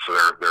 So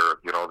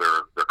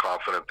they're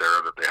confident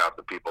there that they have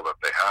the people that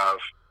they have.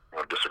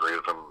 Disagree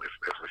with them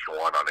if you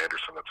want on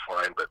Anderson, that's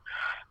fine. But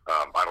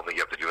I don't think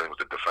you have to do anything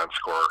with the defense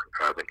score.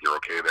 I think you're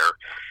okay there.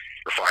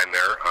 You're fine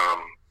there.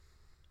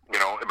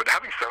 But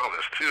having said all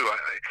this too,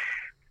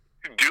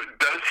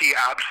 does he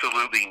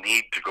absolutely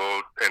need to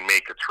go and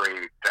make a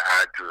trade to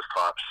add to his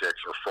top 6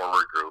 or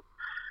forward group,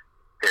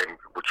 and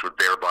which would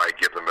thereby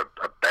give them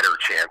a better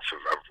chance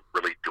of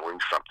really doing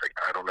something?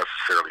 I don't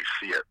necessarily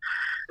see it.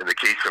 In the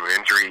case of an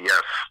injury,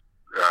 yes,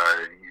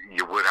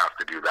 you would have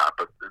to do that,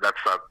 but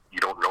that's not. You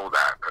don't know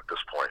that at this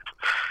point.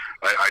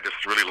 I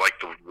just really like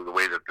the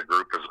way that the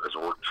group has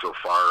worked so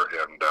far,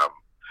 and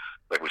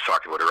like we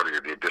talked about earlier,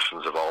 the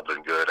additions have all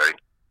been good. I think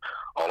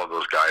all of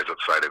those guys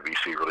outside of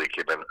VC really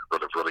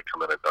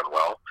come in and done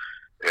well,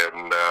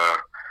 and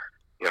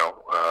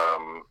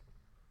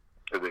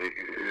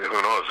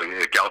who knows?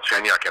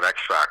 Galchenyuk an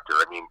X factor.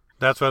 I mean,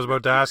 that's what I was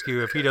about to ask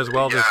you. If he does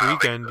well this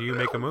weekend, do you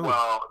make a move?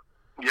 Well,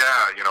 yeah,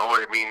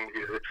 I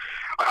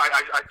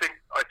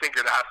think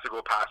it has to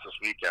go past this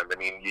weekend. I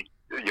mean,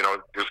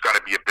 there's got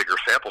to be a bigger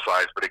sample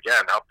size, but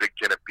again, how big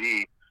can it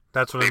be?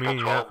 That's what April I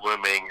mean. 12th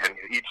looming, and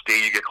each day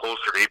you get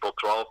closer to April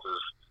 12th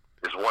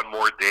is one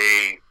more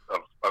day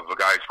of a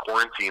guy's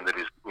quarantine that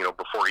is,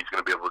 before he's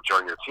going to be able to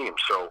join your team.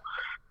 So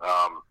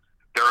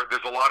there are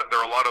a lot of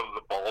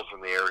the balls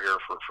in the air here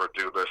for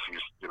Dubas. He's,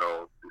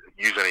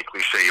 use any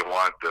cliche you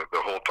want, the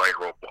whole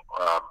tightrope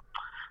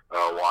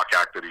walk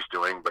act that he's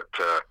doing. But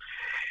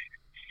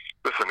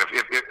listen,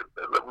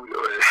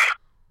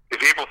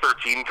 if April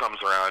 13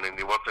 comes around and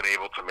he wasn't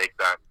able to make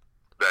that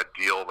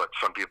deal that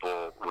some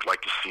people would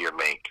like to see him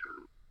make,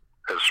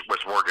 as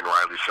Morgan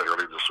Riley said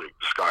earlier this week,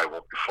 the sky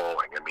won't be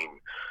falling. I mean,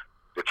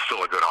 it's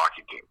still a good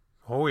hockey team.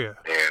 Oh yeah.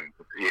 And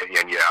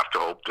you have to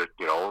hope that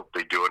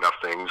they do enough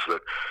things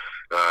that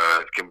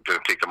can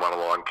take them on a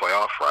long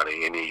playoff run,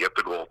 and you get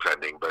the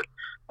goaltending. But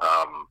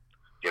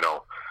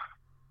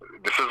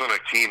this isn't a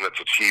team that's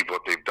achieved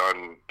what they've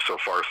done so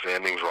far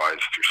standings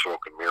wise through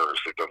smoke and mirrors.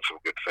 They've done some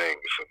good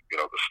things, and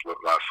this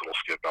last little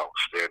skid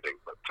notwithstanding.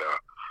 But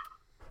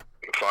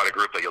it's not a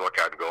group that you look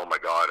at and go, oh my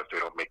God, if they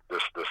don't make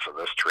this, and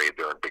this trade,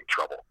 they're in big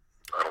trouble.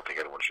 I don't think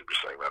anyone should be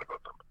saying that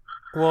about them.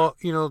 Well,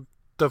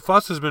 the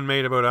fuss has been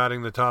made about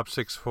adding the top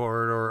 6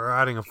 forward, or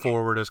adding a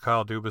forward, as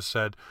Kyle Dubas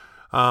said.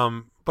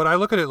 But I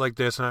look at it like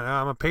this, and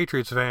I'm a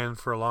Patriots fan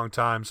for a long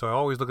time, so I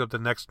always look at the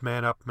next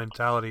man up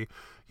mentality.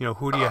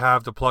 Who do you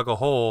have to plug a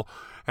hole?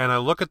 And I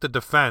look at the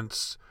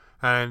defense,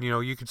 and,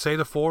 you could say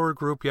the forward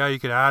group, yeah, you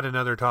could add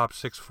another top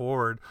 6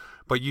 forward,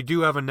 but you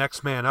do have a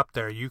next man up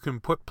there. You can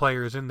put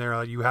players in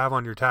there you have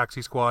on your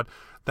taxi squad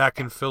that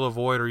can fill a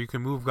void, or you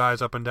can move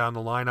guys up and down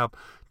the lineup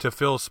to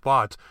fill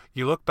spots.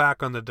 You look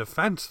back on the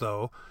defense,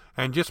 though,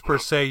 and just per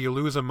se, you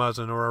lose a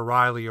Muzzin or a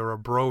Riley or a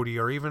Brody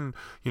or even,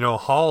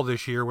 Hall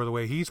this year with the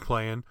way he's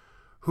playing.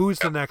 Who's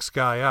the next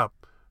guy up?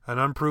 An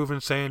unproven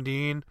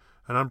Sandin,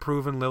 an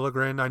unproven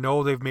Liljegren. I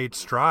know they've made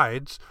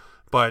strides,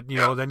 but,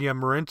 then you have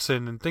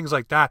Marincin and things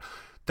like that.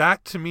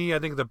 that to me, I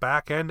think the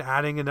back end,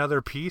 adding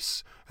another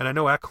piece, and I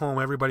know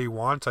Ekholm everybody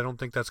wants. I don't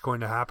think that's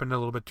going to happen. A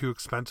little bit too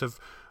expensive.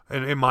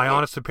 And in my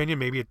honest opinion,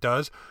 maybe it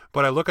does.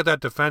 But I look at that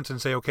defense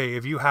and say, okay,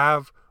 if you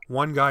have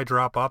one guy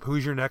drop up,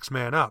 who's your next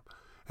man up?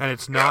 And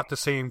it's not the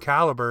same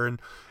caliber. And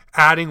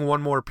adding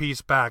one more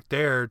piece back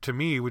there, to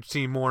me, would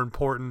seem more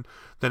important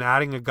than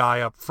adding a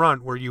guy up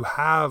front where you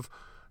have,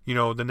 you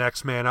know, the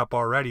next man up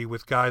already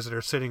with guys that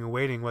are sitting and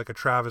waiting, like a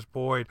Travis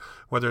Boyd,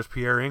 whether it's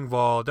Pierre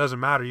Engvall. It doesn't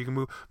matter. You can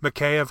move.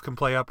 Mikheyev can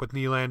play up with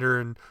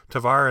Nylander and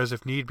Tavares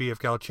if need be, if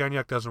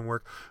Galchenyuk doesn't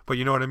work. But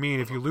you know what I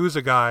mean? If you lose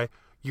a guy,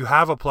 you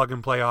have a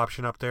plug-and-play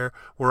option up there.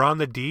 We're on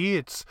the D.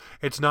 It's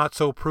not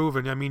so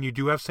proven. I mean, you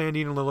do have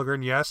Sandin and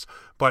Liljegren, yes,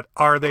 but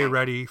are they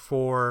ready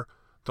for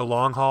the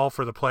long haul,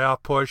 for the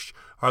playoff push?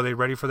 Are they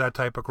ready for that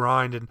type of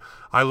grind? And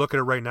I look at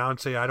it right now and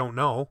say, I don't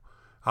know.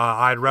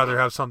 I'd rather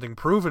have something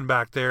proven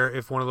back there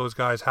if one of those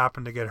guys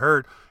happen to get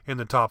hurt in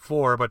the top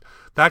four. But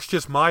that's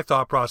just my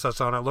thought process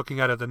on it, looking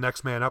at it the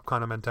next man up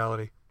kind of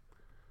mentality.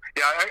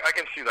 Yeah, I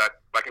can see that.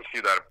 I can see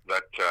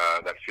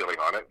that feeling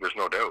on it. There's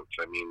no doubt.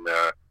 I mean,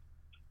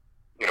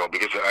 you know,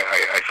 because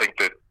I think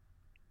that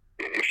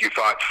if you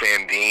thought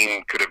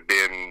Sandin could have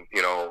been,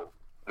 you know,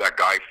 that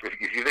guy,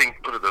 if you think,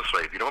 put it this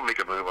way, if you don't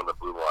make a move on the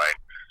blue line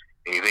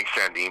and you think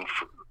Sandin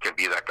can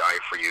be that guy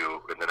for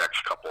you in the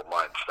next couple of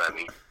months, then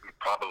he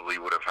probably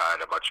would have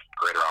had a much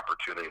greater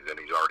opportunity than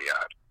he's already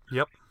had.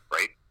 Yep.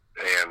 Right.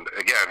 And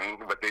again,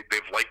 but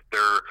they've liked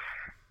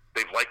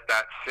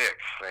that six,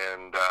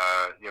 and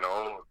you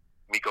know,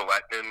 Mikko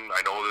Lehtinen.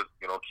 I know that,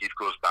 you know, Keith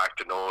goes back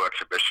to no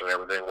exhibition and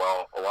everything.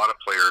 Well, a lot of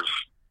players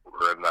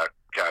were in that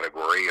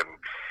category, and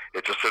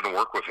it just didn't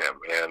work with him.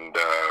 And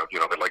you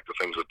know, they like the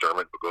things that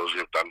Dermott and Bogosian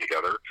have done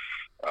together.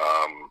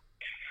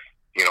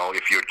 You know,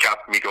 if you had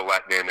kept Mikko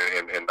Lehtinen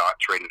and not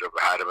traded him,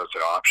 had him as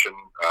an option,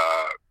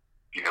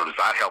 you know, does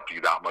that help you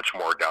that much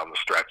more down the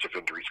stretch if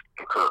injuries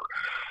occur?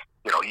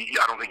 You know,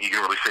 I don't think you can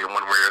really say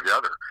one way or the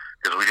other,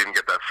 because we didn't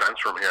get that sense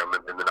from him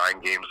in the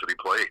 9 games that he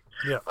played.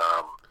 Yeah.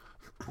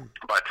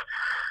 But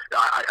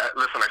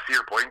listen, I see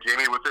your point,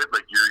 Jamie, with it.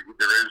 Like,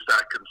 there is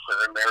that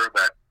concern there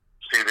that,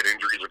 say that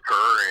injuries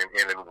occur,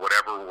 and in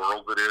whatever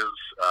world it is,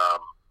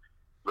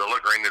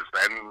 Liljegren is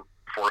then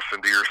forced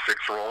into your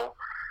 6th role.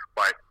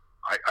 But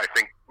I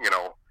think, you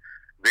know,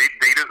 they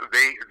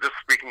just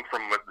speaking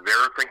from what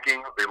they're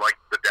thinking, they like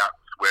the depth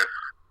with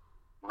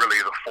really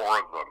the 4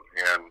 of them,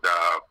 and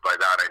by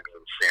that I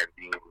mean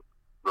Sandin,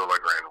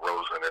 Liljegren,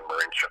 Rosen, and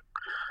Marincin.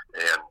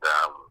 And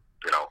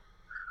you know,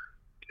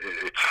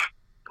 it's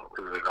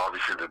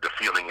obviously the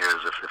feeling is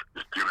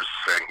if Dude's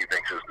saying he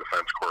thinks his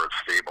defense core is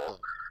stable,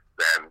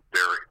 then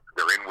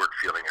their inward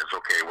feeling is,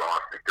 okay, well,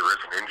 if there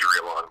is an injury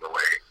along the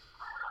way,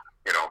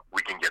 you know,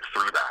 we can get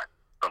through that.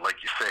 But like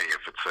you say,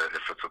 if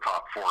it's a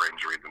top 4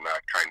 injury, then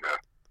that kind of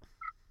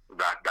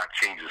that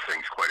changes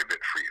things quite a bit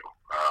for you.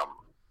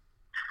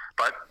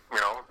 But you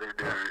know,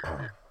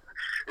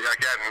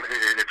 again,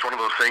 it's one of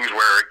those things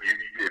where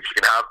if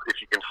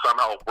you can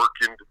somehow work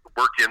in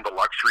the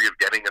luxury of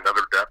getting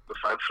another depth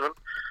defenseman,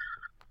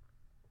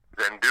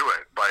 then do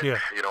it. But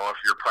you know, if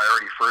your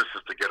priority first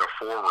is to get a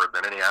forward,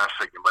 then any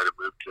asset you might have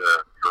moved to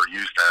or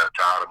used to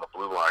out on the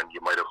blue line,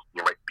 you might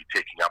be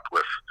taking up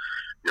with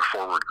your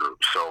forward group.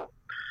 So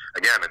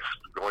again, it's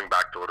going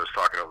back to what I was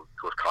talking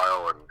with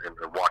Kyle and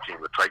walking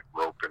the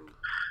tightrope and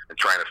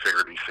trying to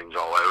figure these things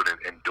all out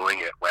and doing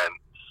it when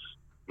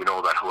you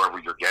know that whoever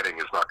you're getting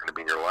is not going to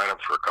be in your lineup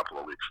for a couple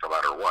of weeks, no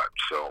matter what.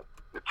 So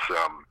it's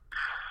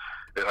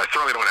I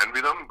certainly don't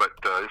envy them, but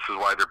this is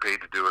why they're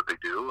paid to do what they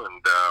do.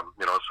 And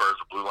you know, as far as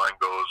the blue line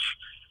goes,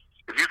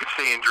 if you can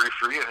stay injury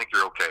free, I think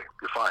you're okay.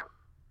 You're fine.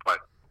 But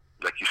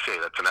like you say,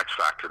 that's an X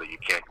factor that you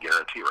can't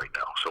guarantee right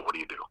now. So what do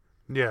you do?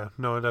 Yeah,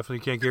 no, I definitely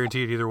can't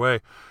guarantee it either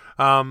way.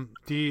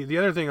 The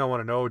other thing I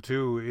want to know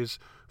too is,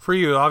 for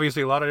you,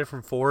 obviously a lot of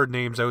different forward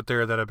names out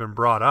there that have been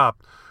brought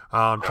up.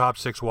 Top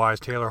 6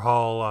 wise, Taylor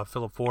Hall,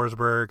 Philip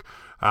Forsberg.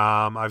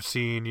 I've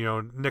seen, you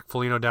know, Nick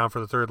Foligno down for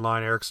the 3rd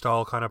line. Eric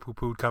Stahl kind of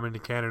poo-pooed coming to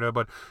Canada,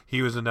 but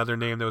he was another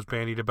name that was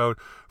bandied about.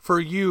 For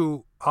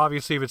you,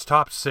 obviously, if it's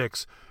top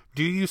 6,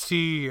 do you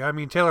see, I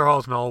mean, Taylor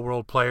Hall's an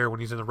all-world player when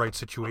he's in the right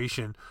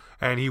situation,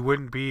 and he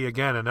wouldn't be,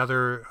 again,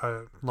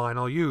 another line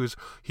I'll use,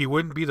 he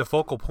wouldn't be the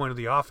focal point of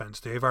the offense.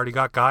 They've already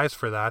got guys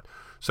for that,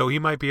 so he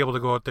might be able to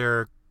go out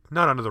there,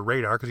 not under the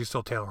radar because he's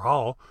still Taylor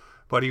Hall,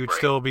 but he would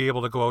still be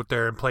able to go out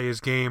there and play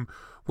his game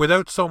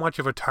without so much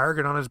of a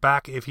target on his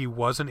back if he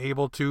wasn't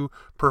able to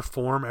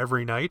perform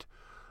every night.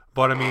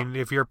 But, I mean,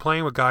 if you're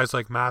playing with guys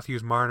like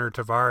Matthews, Marner,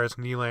 Tavares,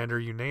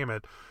 Nylander, you name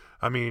it,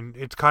 I mean,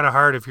 it's kind of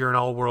hard if you're an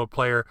all-world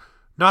player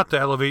not to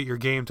elevate your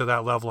game to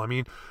that level. I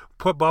mean,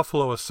 put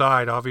Buffalo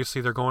aside.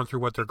 Obviously, they're going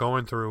through what they're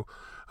going through.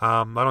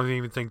 I don't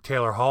even think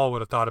Taylor Hall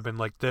would have thought it'd been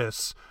like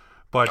this.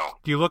 But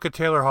do you look at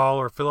Taylor Hall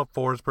or Philip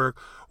Forsberg,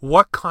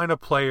 what kind of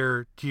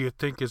player do you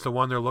think is the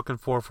one they're looking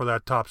for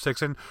that top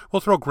 6? And we'll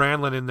throw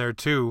Granlund in there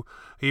too,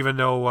 even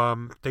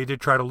though they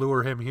did try to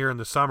lure him here in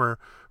the summer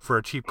for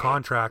a cheap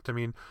contract. I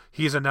mean,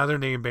 he's another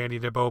name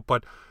bandied about.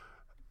 But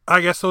I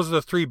guess those are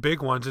the three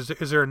big ones.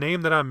 Is there a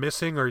name that I'm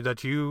missing or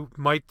that you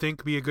might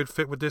think be a good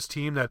fit with this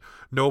team that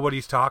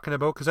nobody's talking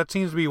about? Because that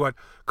seems to be what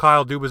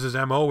Kyle Dubas's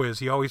MO is.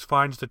 He always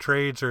finds the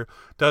trades or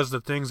does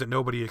the things that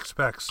nobody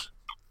expects.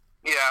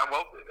 Yeah,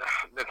 well,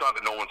 it's not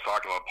that no one's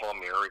talking about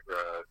Palmieri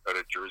out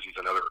of Jersey's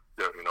another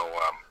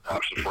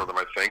option for them,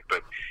 I think.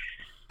 But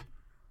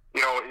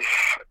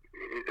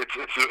it's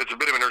a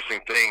bit of an interesting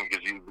thing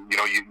because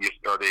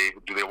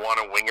do they want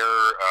a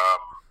winger?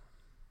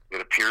 It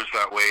appears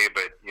that way,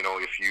 but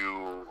if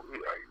you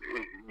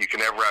can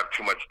never have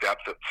too much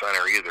depth at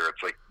center either.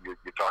 It's like you're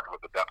talking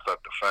about the depth at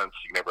defense.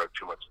 You can never have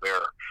too much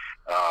there.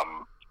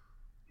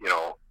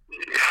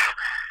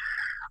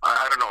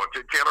 I don't know.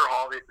 Taylor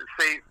Hall.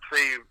 Say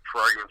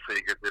for argument's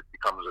sake, it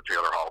becomes a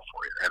Taylor Hall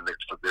for you, and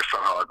they're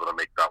somehow going to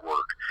make that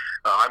work.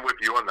 I'm with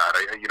you on that.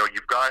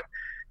 You've got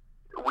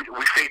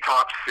we say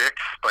top six,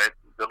 but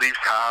the Leafs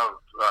have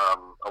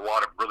a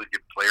lot of really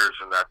good players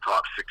in that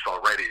top six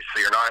already.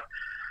 So you're not.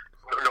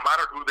 No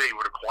matter who they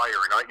would acquire,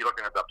 you're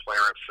looking at that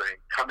player and saying,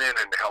 "Come in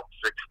and help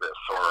fix this,"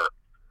 or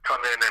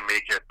 "Come in and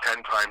make it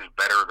 10 times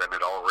better than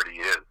it already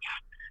is."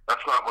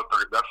 That's not what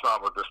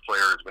this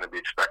player is going to be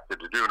expected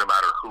to do, no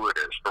matter who it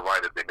is,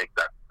 provided they make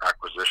that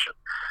acquisition.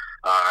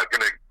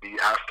 Going to be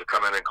asked to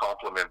come in and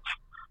complement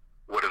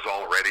what is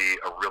already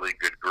a really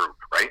good group,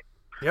 right?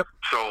 Yep.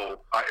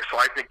 So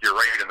I think you're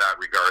right in that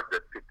regard.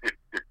 That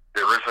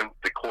there isn't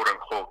the quote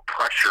unquote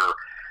pressure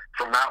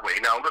from that way.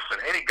 Now,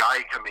 listen, any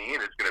guy coming in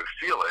is going to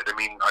feel it. I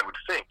mean, I would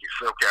think. You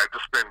say, okay, I've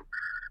just been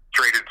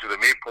traded to the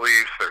Maple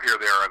Leafs. They're here.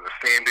 They are in the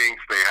standings.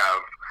 They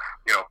have,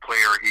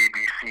 player A, B,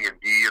 C, and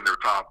D in their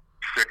top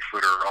six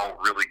that are all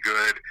really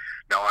good.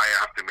 Now I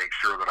have to make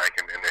sure that I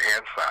can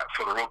enhance that.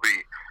 So there will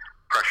be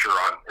pressure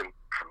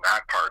from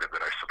that part of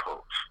it, I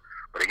suppose.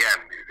 But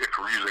again, if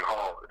we're using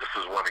Hall, this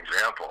is one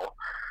example.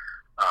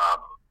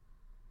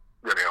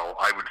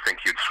 I would think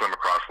you'd swim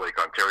across Lake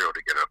Ontario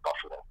to get to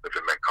Buffalo if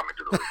it meant coming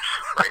to the Leafs,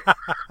 right?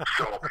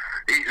 So,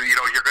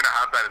 you're going to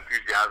have that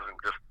enthusiasm.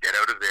 Just get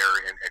out of there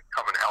and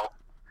come and help,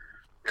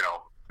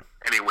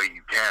 any way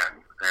you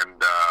can. And,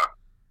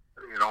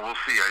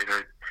 we'll see.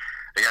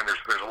 Again,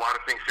 there's a lot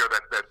of things here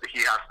that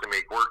he has to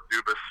make work,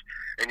 Dubas.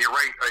 And you're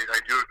right. I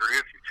do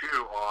agree with you,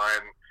 too,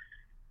 on,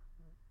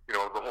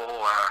 the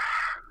whole,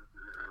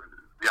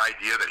 the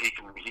idea that he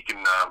can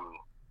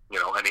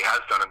and he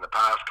has done in the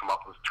past, come up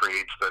with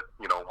trades that,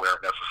 we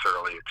aren't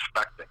necessarily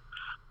expecting,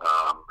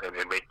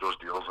 and make those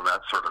deals and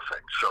that sort of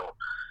thing. So,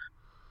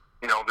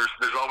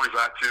 there's always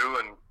that too.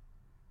 And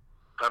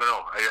I don't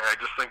know. I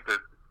just think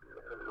that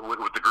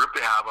with the group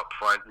they have up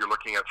front, you're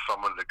looking at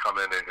someone to come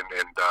in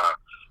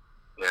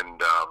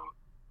and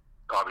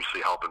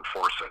obviously help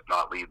enforce it,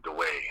 not lead the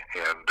way.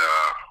 And,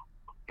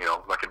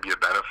 that could be a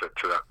benefit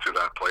to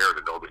that player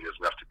to know that he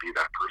doesn't have to be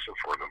that person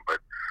for them. But,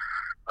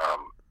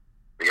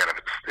 again,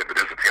 if it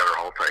is a Taylor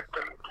Hall type,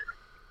 then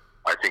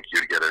I think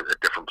you'd get a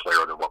different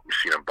player than what we've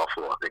seen in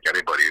Buffalo. I think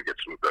anybody who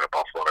gets moved out of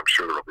Buffalo, and I'm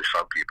sure there will be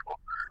some people,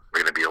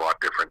 are going to be a lot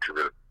different to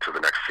the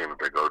next team that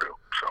they go to.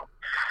 So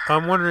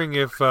I'm wondering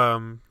if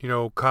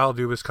Kyle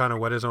Dubas kind of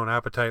whet his own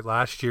appetite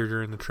last year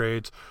during the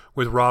trades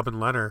with Robin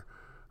Lehner.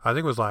 I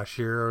think it was last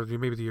year or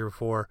maybe the year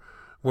before,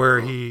 where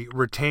he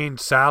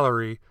retained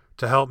salary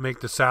to help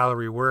make the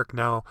salary work.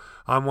 Now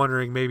I'm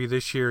wondering maybe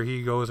this year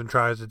he goes and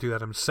tries to do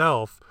that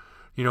himself.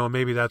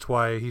 Maybe that's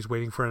why he's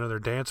waiting for another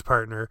dance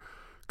partner,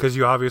 because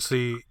you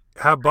obviously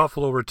have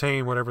Buffalo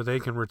retain whatever they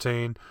can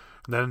retain,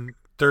 and then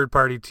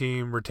third-party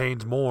team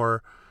retains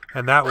more,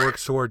 and that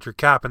works towards your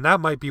cap. And that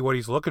might be what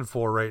he's looking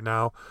for right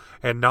now,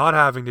 and not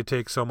having to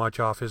take so much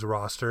off his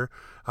roster,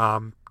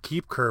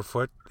 keep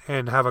Kerfoot,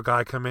 and have a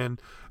guy come in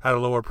at a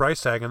lower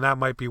price tag, and that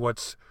might be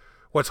what's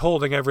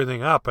holding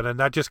everything up. And then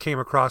that just came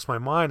across my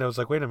mind. I was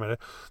like, wait a minute,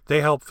 they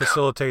helped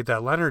facilitate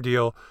that Leonard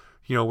deal,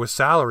 with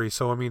salary.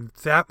 So, I mean,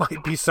 that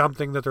might be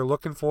something that they're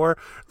looking for.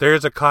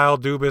 There's a Kyle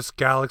Dubas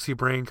galaxy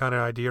brain kind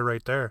of idea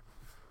right there.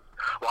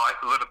 Well,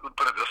 let me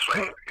put it this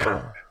way.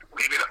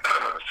 Maybe,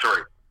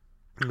 sorry.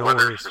 No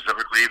Whether worries.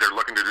 specifically they're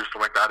looking to do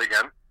something like that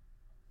again,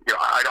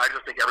 I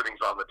just think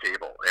everything's on the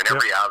table, and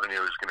every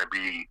avenue is going to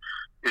be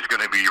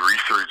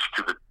researched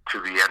to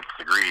the nth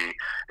degree.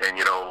 And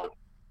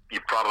you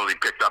probably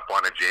picked up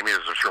on it, Jamie, as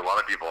I'm sure a lot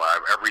of people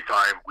have. Every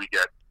time we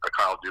get a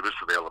Kyle Dubas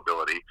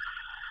availability,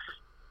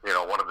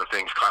 one of the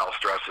things Kyle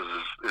stresses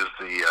is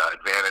the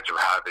advantage of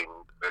having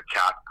a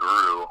cat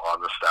guru on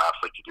the staff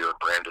like you do in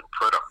Brandon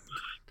Pridham.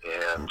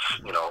 And,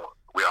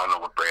 we all know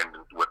what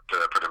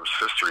Pridham's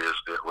history is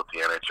with the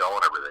NHL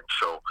and everything.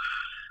 So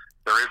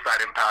there is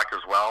that impact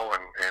as well.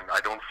 And I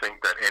don't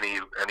think that any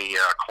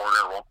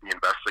corner won't be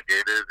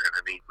investigated and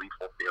any leaf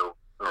won't be, or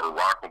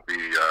rock will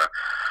be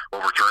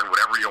overturned,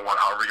 however you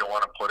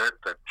want to put it.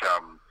 That,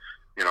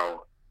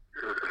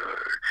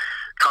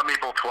 come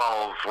April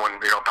 12th, when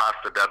past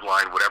the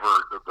deadline, whatever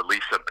the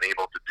Leafs have been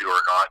able to do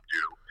or not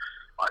do,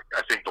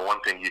 I think the one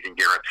thing you can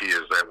guarantee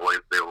is that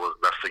they will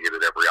investigate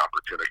at every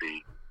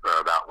opportunity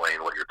that way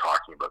and what you're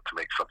talking about to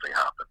make something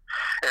happen.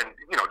 And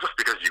just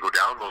because you go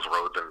down those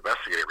roads and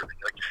investigate everything,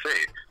 like you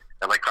say,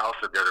 and like Kyle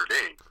said the other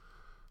day,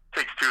 it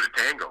takes two to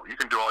tango. You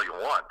can do all you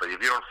want, but if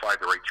you don't find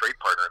the right trade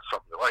partner and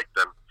something you like,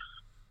 then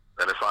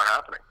it's not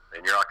happening.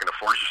 And you're not going to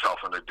force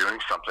yourself into doing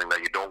something that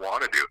you don't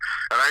want to do.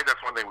 And I think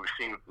that's one thing we've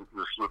seen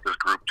with this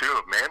group, too,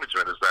 of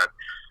management, is that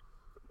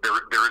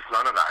there is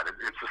none of that.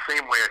 It's the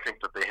same way, I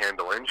think, that they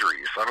handle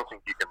injuries. I don't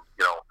think you can,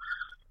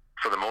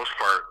 for the most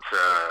part,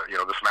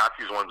 this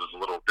Matthews one is a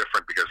little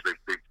different because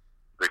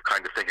they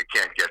kind of think it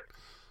can't get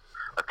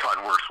a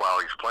ton worse while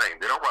he's playing.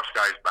 They don't rush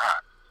guys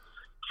back.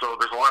 So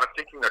there's a lot of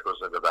thinking that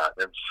goes into that.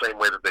 And it's the same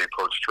way that they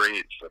approach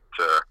trades. That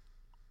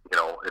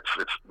it's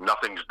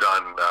nothing's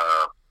done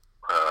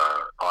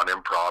on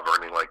improv or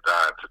anything like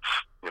that.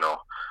 It's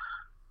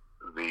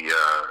the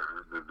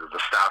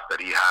staff that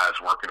he has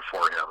working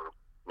for him,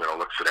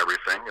 looks at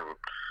everything, and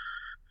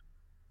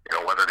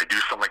whether they do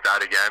something like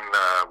that again,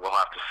 we'll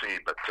have to see.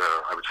 But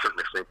I would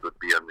certainly think it would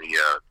be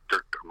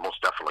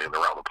most definitely in the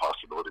realm of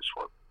possibilities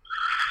for him.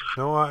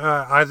 No,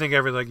 I think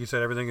like you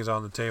said, everything is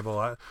on the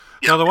table.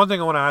 Now, the one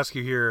thing I want to ask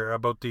you here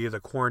about the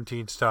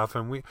quarantine stuff,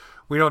 and we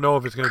don't know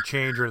if it's going to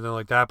change or anything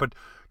like that, but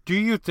do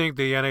you think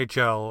the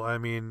NHL,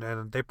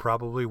 and they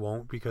probably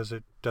won't because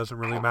it doesn't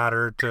really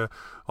matter to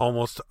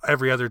almost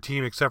every other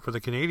team except for the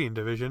Canadian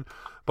division,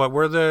 but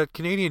where the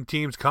Canadian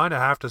teams kind of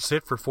have to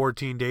sit for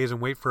 14 days and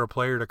wait for a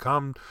player to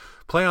come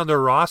play on their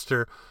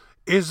roster,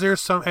 is there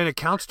some, and it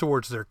counts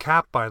towards their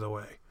cap, by the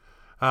way.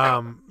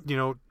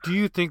 Do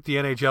you think the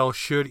NHL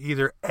should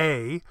either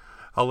A,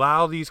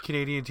 allow these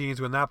Canadian teams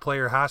when that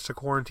player has to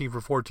quarantine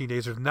for 14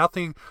 days, there's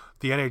nothing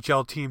the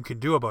NHL team can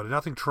do about it.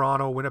 Nothing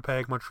Toronto,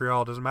 Winnipeg,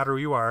 Montreal, doesn't matter who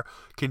you are,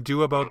 can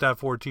do about that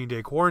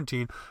 14-day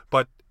quarantine.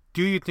 But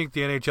do you think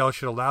the NHL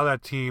should allow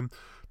that team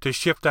to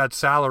shift that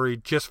salary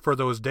just for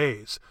those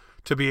days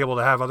to be able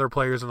to have other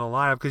players in the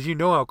lineup? Because you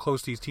know how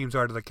close these teams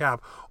are to the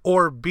cap.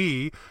 Or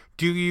B,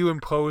 do you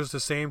impose the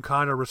same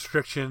kind of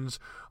restrictions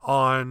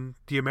on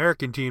the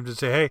American teams and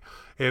say, hey,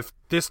 if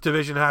this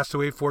division has to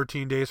wait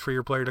 14 days for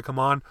your player to come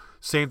on,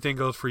 same thing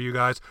goes for you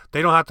guys.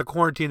 They don't have to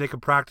quarantine, they can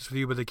practice with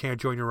you, but they can't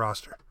join your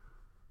roster.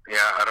 Yeah,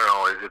 I don't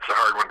know. It's a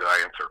hard one to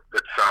answer.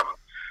 It's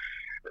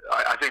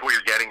I think what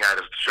you're getting at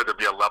is, should there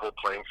be a level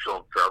playing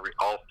field for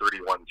all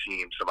 31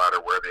 teams, no matter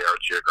where they are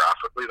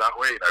geographically that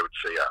way? And I would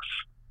say yes.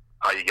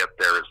 How you get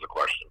there is the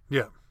question.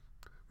 Yeah,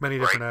 many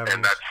different avenues.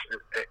 And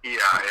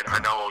and I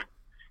know,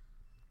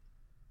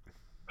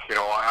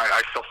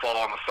 I still fall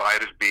on the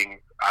side as being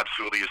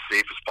absolutely as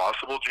safe as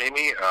possible,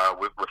 Jamie,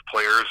 with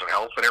players and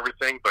health and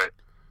everything. But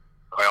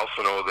I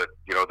also know that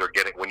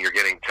when you're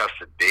getting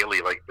tested daily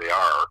like they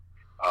are,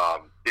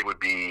 it would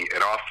be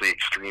an awfully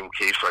extreme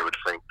case, I would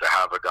think, to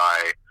have a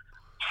guy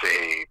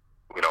say,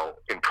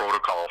 in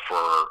protocol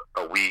for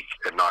a week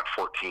and not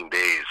 14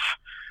 days,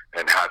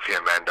 and have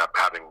him end up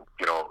having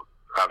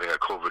a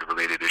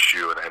COVID-related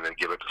issue and then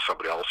give it to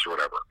somebody else or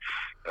whatever.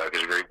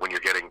 Because when you're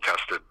getting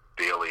tested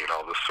daily and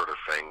all this sort of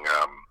thing,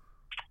 I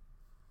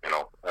don't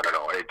know. I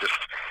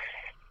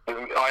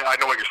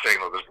know what you're saying,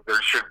 though.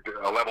 There should be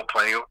a level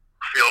playing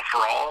field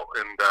for all,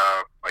 and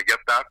I get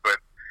that. But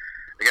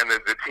again,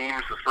 the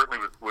teams, certainly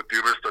with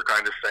Dubas, they're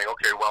kind of saying,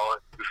 okay, well,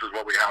 this is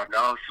what we have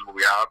now. This is what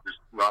we have. There's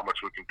not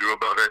much we can do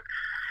about it.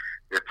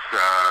 It's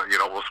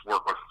we'll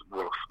work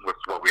with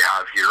what we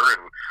have here,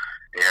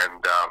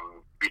 and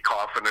be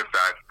confident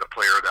that the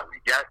player that we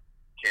get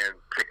can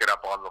pick it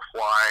up on the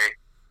fly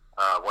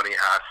when he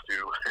has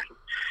to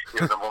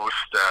in the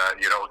most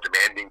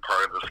demanding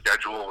part of the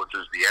schedule, which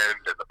is the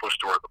end and the push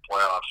toward the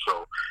playoffs.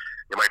 So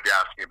you might be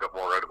asking a bit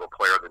more out of a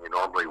player than you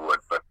normally would,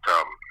 but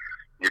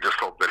you just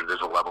hope that it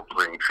is a level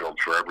playing field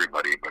for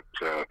everybody. But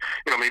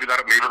maybe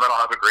that'll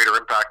have a greater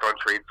impact on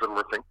trades than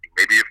we're thinking.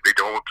 Maybe if we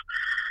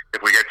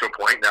get to a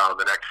point now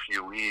in the next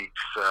few weeks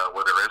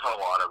where there is a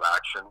lot of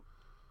action,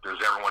 does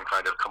everyone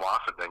kind of come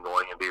off it then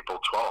going into April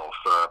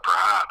 12th,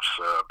 perhaps?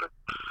 But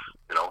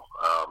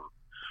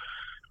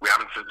we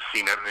haven't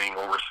seen anything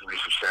overly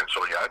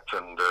substantial yet,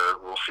 and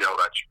we'll see how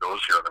that goes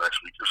here in the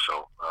next week or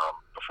so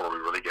before we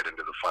really get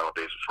into the final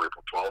days before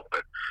April 12th.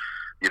 But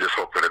you just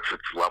hope that it's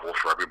level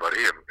for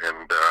everybody,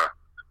 and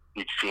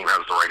each team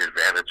has the right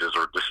advantages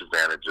or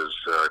disadvantages,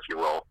 if you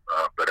will,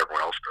 that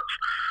everyone else does.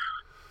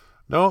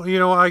 No,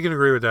 I can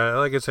agree with that.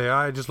 Like I say,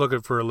 I just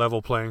looking for a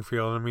level playing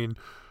field.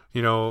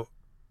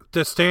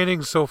 The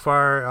standings so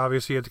far,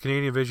 obviously, at the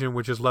Canadian division,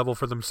 which is level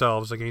for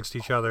themselves against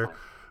each other.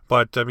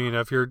 But,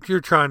 if you're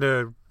trying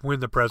to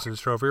win the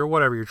President's Trophy or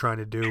whatever you're trying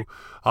to do,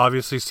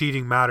 obviously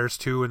seeding matters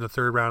too in the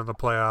third round of the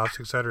playoffs,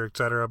 et cetera, et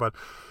cetera. But,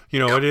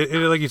 it,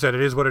 like you said,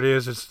 it is what it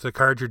is. It's the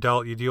cards you're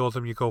dealt. You deal with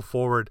them, you go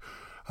forward.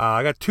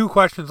 I got 2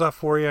 questions left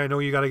for you. I know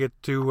you got to get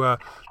to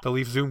the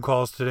Leaf Zoom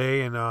calls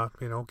today and,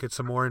 get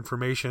some more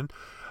information.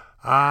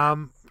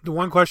 The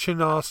one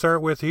question I'll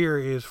start with here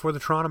is for the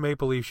Toronto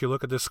Maple Leafs. You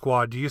look at this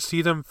squad. Do you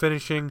see them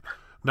finishing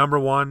number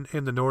 1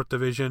 in the North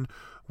Division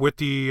with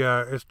the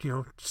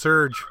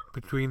surge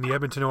between the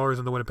Edmonton Oilers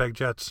and the Winnipeg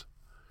Jets?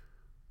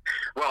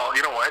 Well,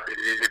 you know what?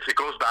 It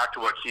goes back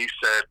to what Keith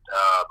said.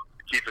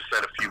 Keith has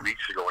said a few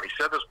weeks ago, and he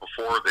said this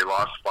before they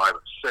lost 5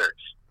 of 6,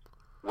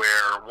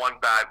 where one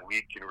bad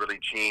week can really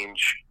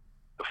change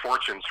the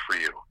fortunes for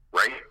you,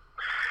 right?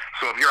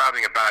 So if you're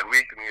having a bad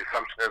week, then the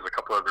assumption is a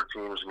couple other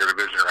teams in your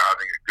division are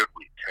having a good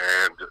week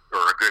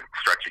or a good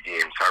stretch of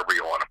games, however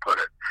you want to put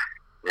it.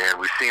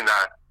 And we've seen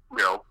that,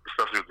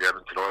 especially with the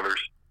Edmonton Oilers,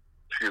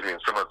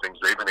 and some of the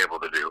things they've been able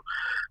to do.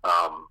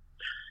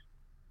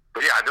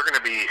 But yeah, they're going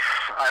to be,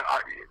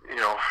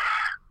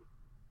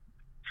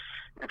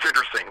 it's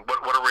interesting.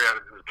 What are we at?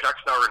 The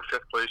Canucks now are in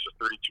 5th place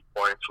with 32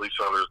 points. Leafs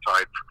Oilers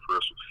tied for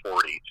first with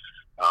 40.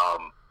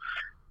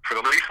 For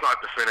the Leafs not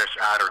to finish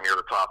at or near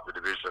the top of the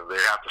division, they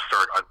have to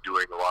start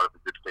undoing a lot of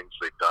the good things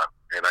they've done,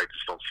 and I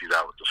just don't see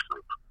that with this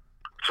group.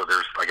 So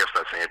I guess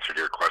that's the answer to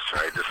your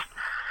question. I think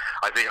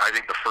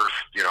the first,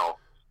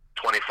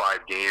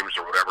 25 games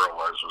or whatever it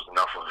was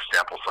enough of a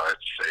sample size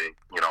to say,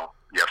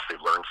 yes,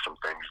 they've learned some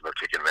things and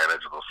they're taking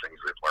advantage of those things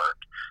they've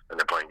learned, and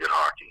they're playing good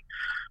hockey.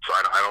 So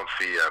I don't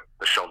see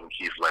the Sheldon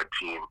Keefe-led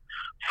team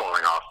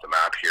falling off the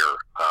map here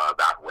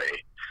that way.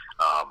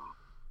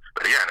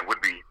 But again, it would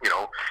be,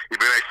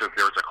 it'd be nice if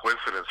there was a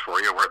coincidence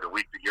for you where the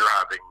week that you're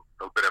having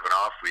a bit of an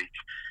off week,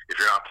 if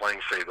you're not playing,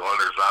 say, the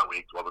Oilers that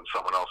week, well, then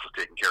someone else is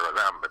taking care of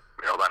them. But,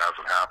 that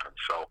hasn't happened.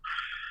 So,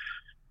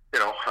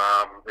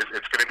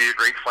 it's going to be a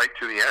great fight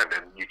to the end.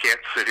 And you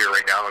can't sit here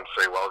right now and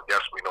say, well,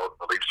 yes, we know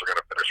the Leafs are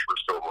going to finish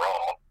first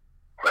overall.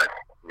 But,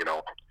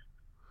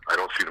 I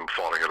don't see them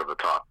falling out of the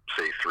top,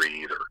 say, 3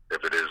 either.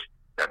 If it is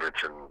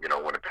Edmonton,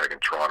 Winnipeg,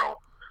 and Toronto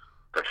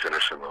that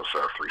finish in those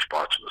 3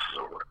 spots, and this is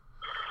over.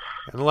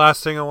 And the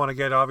last thing I want to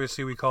get,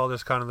 obviously we call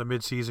this kind of the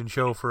mid-season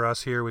show for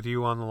us here with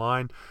you on the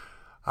line.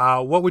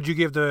 What would you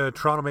give the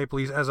Toronto Maple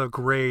Leafs as a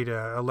grade,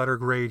 a letter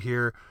grade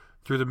here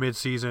through the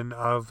mid-season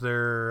of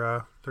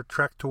their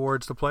trek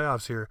towards the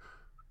playoffs here?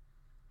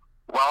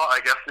 Well,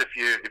 I guess if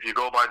you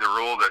go by the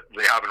rule that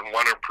they haven't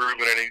won or proven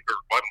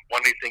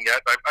won anything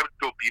yet, I would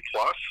go B+.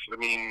 I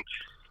mean,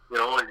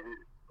 only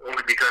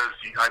because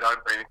I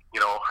think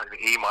an A-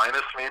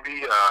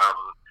 maybe.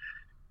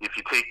 If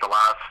you take the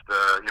last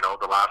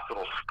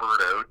little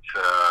spurt out,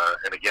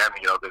 and again,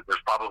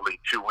 there's probably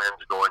 2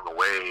 wins going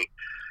away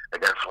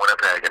against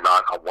Winnipeg and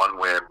not a 1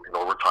 win in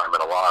overtime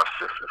and a loss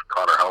if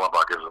Connor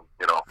Hellebuck isn't,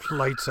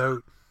 lights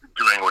out,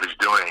 doing what he's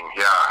doing.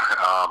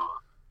 Yeah.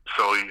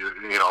 So,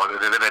 and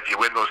then if you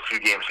win those 2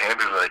 games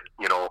handily,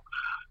 you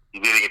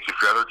need to get to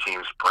 3 other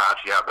teams.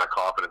 Perhaps you have that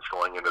confidence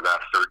going into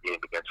that 3rd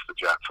game against the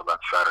Jets on that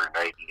Saturday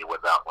night, and you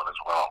win that one as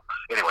well.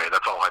 Anyway,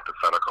 that's all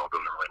hypothetical. It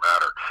doesn't really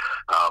matter.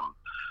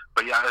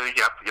 But yeah, I think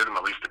you have to give them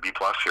at least a B+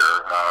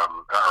 here,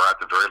 or at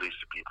the very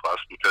least a B+,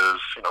 because,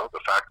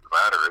 the fact of the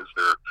matter is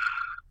they're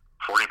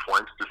 40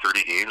 points to 30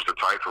 games. They're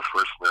tied for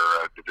first in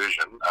their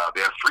division.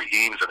 They have 3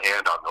 games in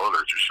hand on the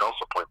Oilers. You should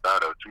also point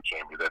that out too,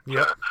 Jamie, that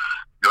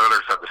the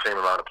Oilers have the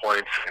same amount of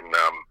points in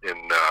 3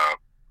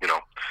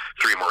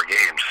 more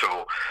games.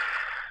 So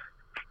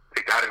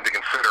take that into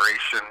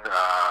consideration.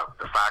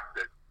 The fact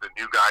that the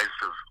new guys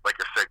have, like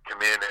I said, come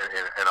in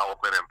and all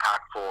been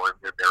impactful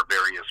in their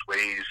various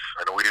ways.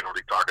 I know we didn't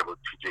really talk about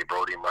TJ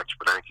Brody much,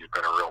 but I think he's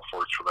been a real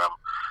force for them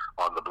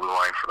on the blue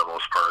line for the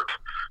most part.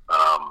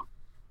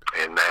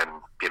 And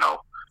then,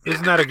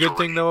 isn't that a good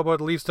thing, though,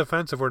 about Leafs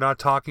defense? If we're not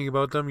talking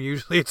about them,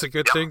 usually it's a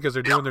good thing because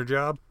they're doing their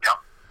job. Yep,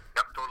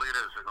 totally it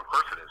is. Of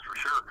course it is, for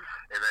sure.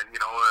 And then,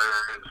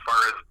 as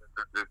far as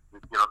the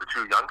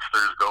 2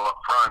 youngsters go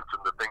up front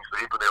and the things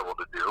they've been able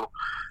to do,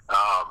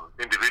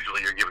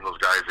 individually, you're giving those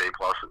guys A+.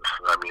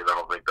 I mean, I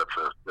don't think that's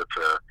a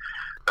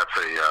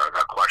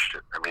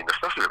question. I mean,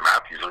 especially with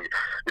Matthews, you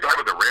talk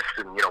about the wrist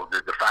and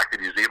the fact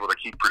that he's able to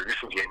keep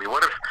producing. I mean,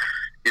 what if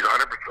he's 100%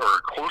 or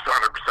close to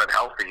 100%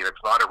 healthy and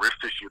it's not a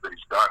wrist issue that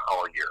he's got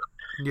all year?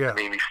 Yeah. I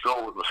mean, he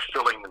still was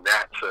filling the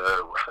net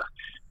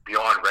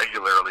beyond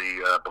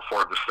regularly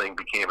before this thing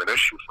became an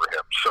issue for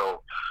him.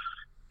 So.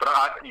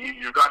 But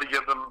you've got to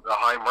give them a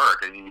high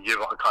mark, and you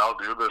give Kyle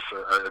Dubas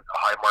a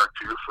high mark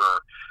too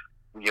for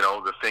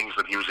the things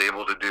that he was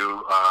able to do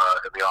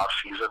in the off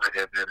season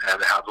and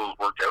how those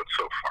worked out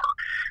so far.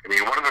 I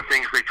mean, one of the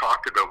things they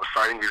talked about with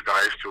signing these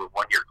guys to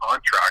 1-year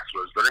contracts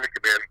was they're going to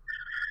come in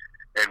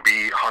and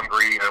be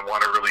hungry and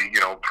want to really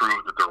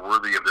prove that they're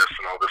worthy of this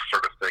and all this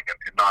sort of thing,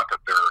 and not that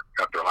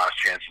they're at their last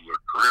chances of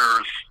their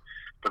careers,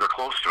 but they're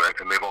close to it,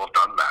 and they've all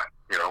done that.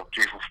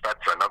 Jason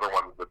Spezza, another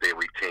one that they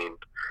retained,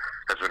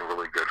 has been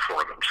really good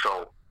for them.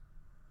 So,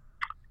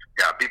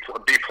 yeah, B+, A-,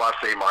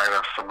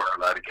 somewhere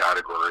in that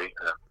category.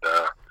 And,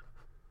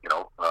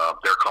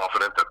 they're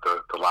confident that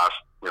the last,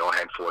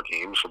 handful of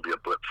games will be a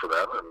blip for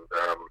them. And,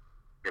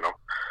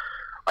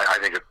 I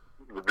think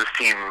this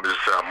team is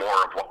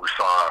more of what we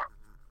saw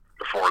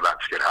before that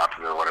skid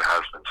happened than what it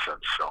has been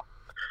since. So,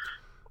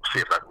 we'll see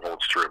if that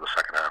holds true in the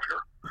second half here.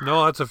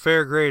 No, that's a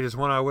fair grade. It's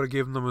one I would have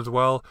given them as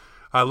well.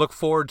 I look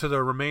forward to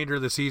the remainder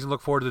of the season.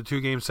 Look forward to the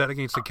 2-game set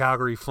against the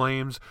Calgary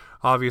Flames.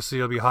 Obviously,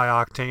 it'll be high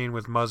octane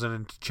with Muzzin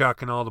and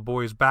Chuck and all the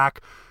boys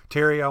back.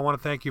 Terry, I want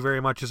to thank you very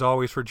much as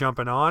always for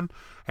jumping on,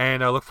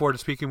 and I look forward to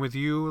speaking with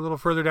you a little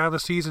further down the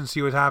season,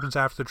 see what happens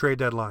after the trade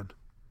deadline.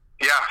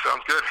 Yeah,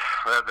 sounds good.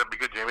 That'd be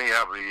good, Jamie.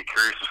 Yeah, I'll be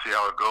curious to see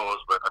how it goes,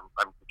 but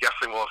I'm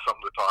guessing we'll have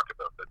something to talk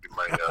about. That'd be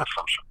my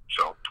assumption.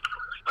 So.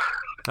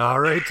 All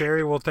right,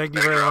 Terry. Well, thank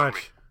you very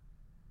much.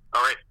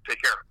 All right, take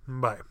care.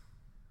 Bye.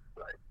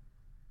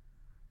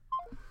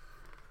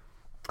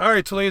 All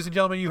right, so ladies and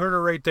gentlemen, you heard it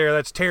right there.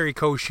 That's Terry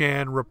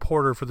Koshan,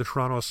 reporter for the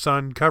Toronto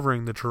Sun,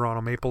 covering the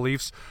Toronto Maple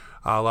Leafs.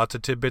 Lots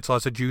of tidbits,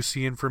 lots of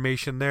juicy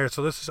information there.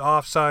 So this is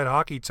Offside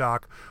Hockey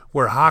Talk,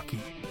 where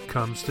hockey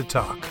comes to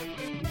talk.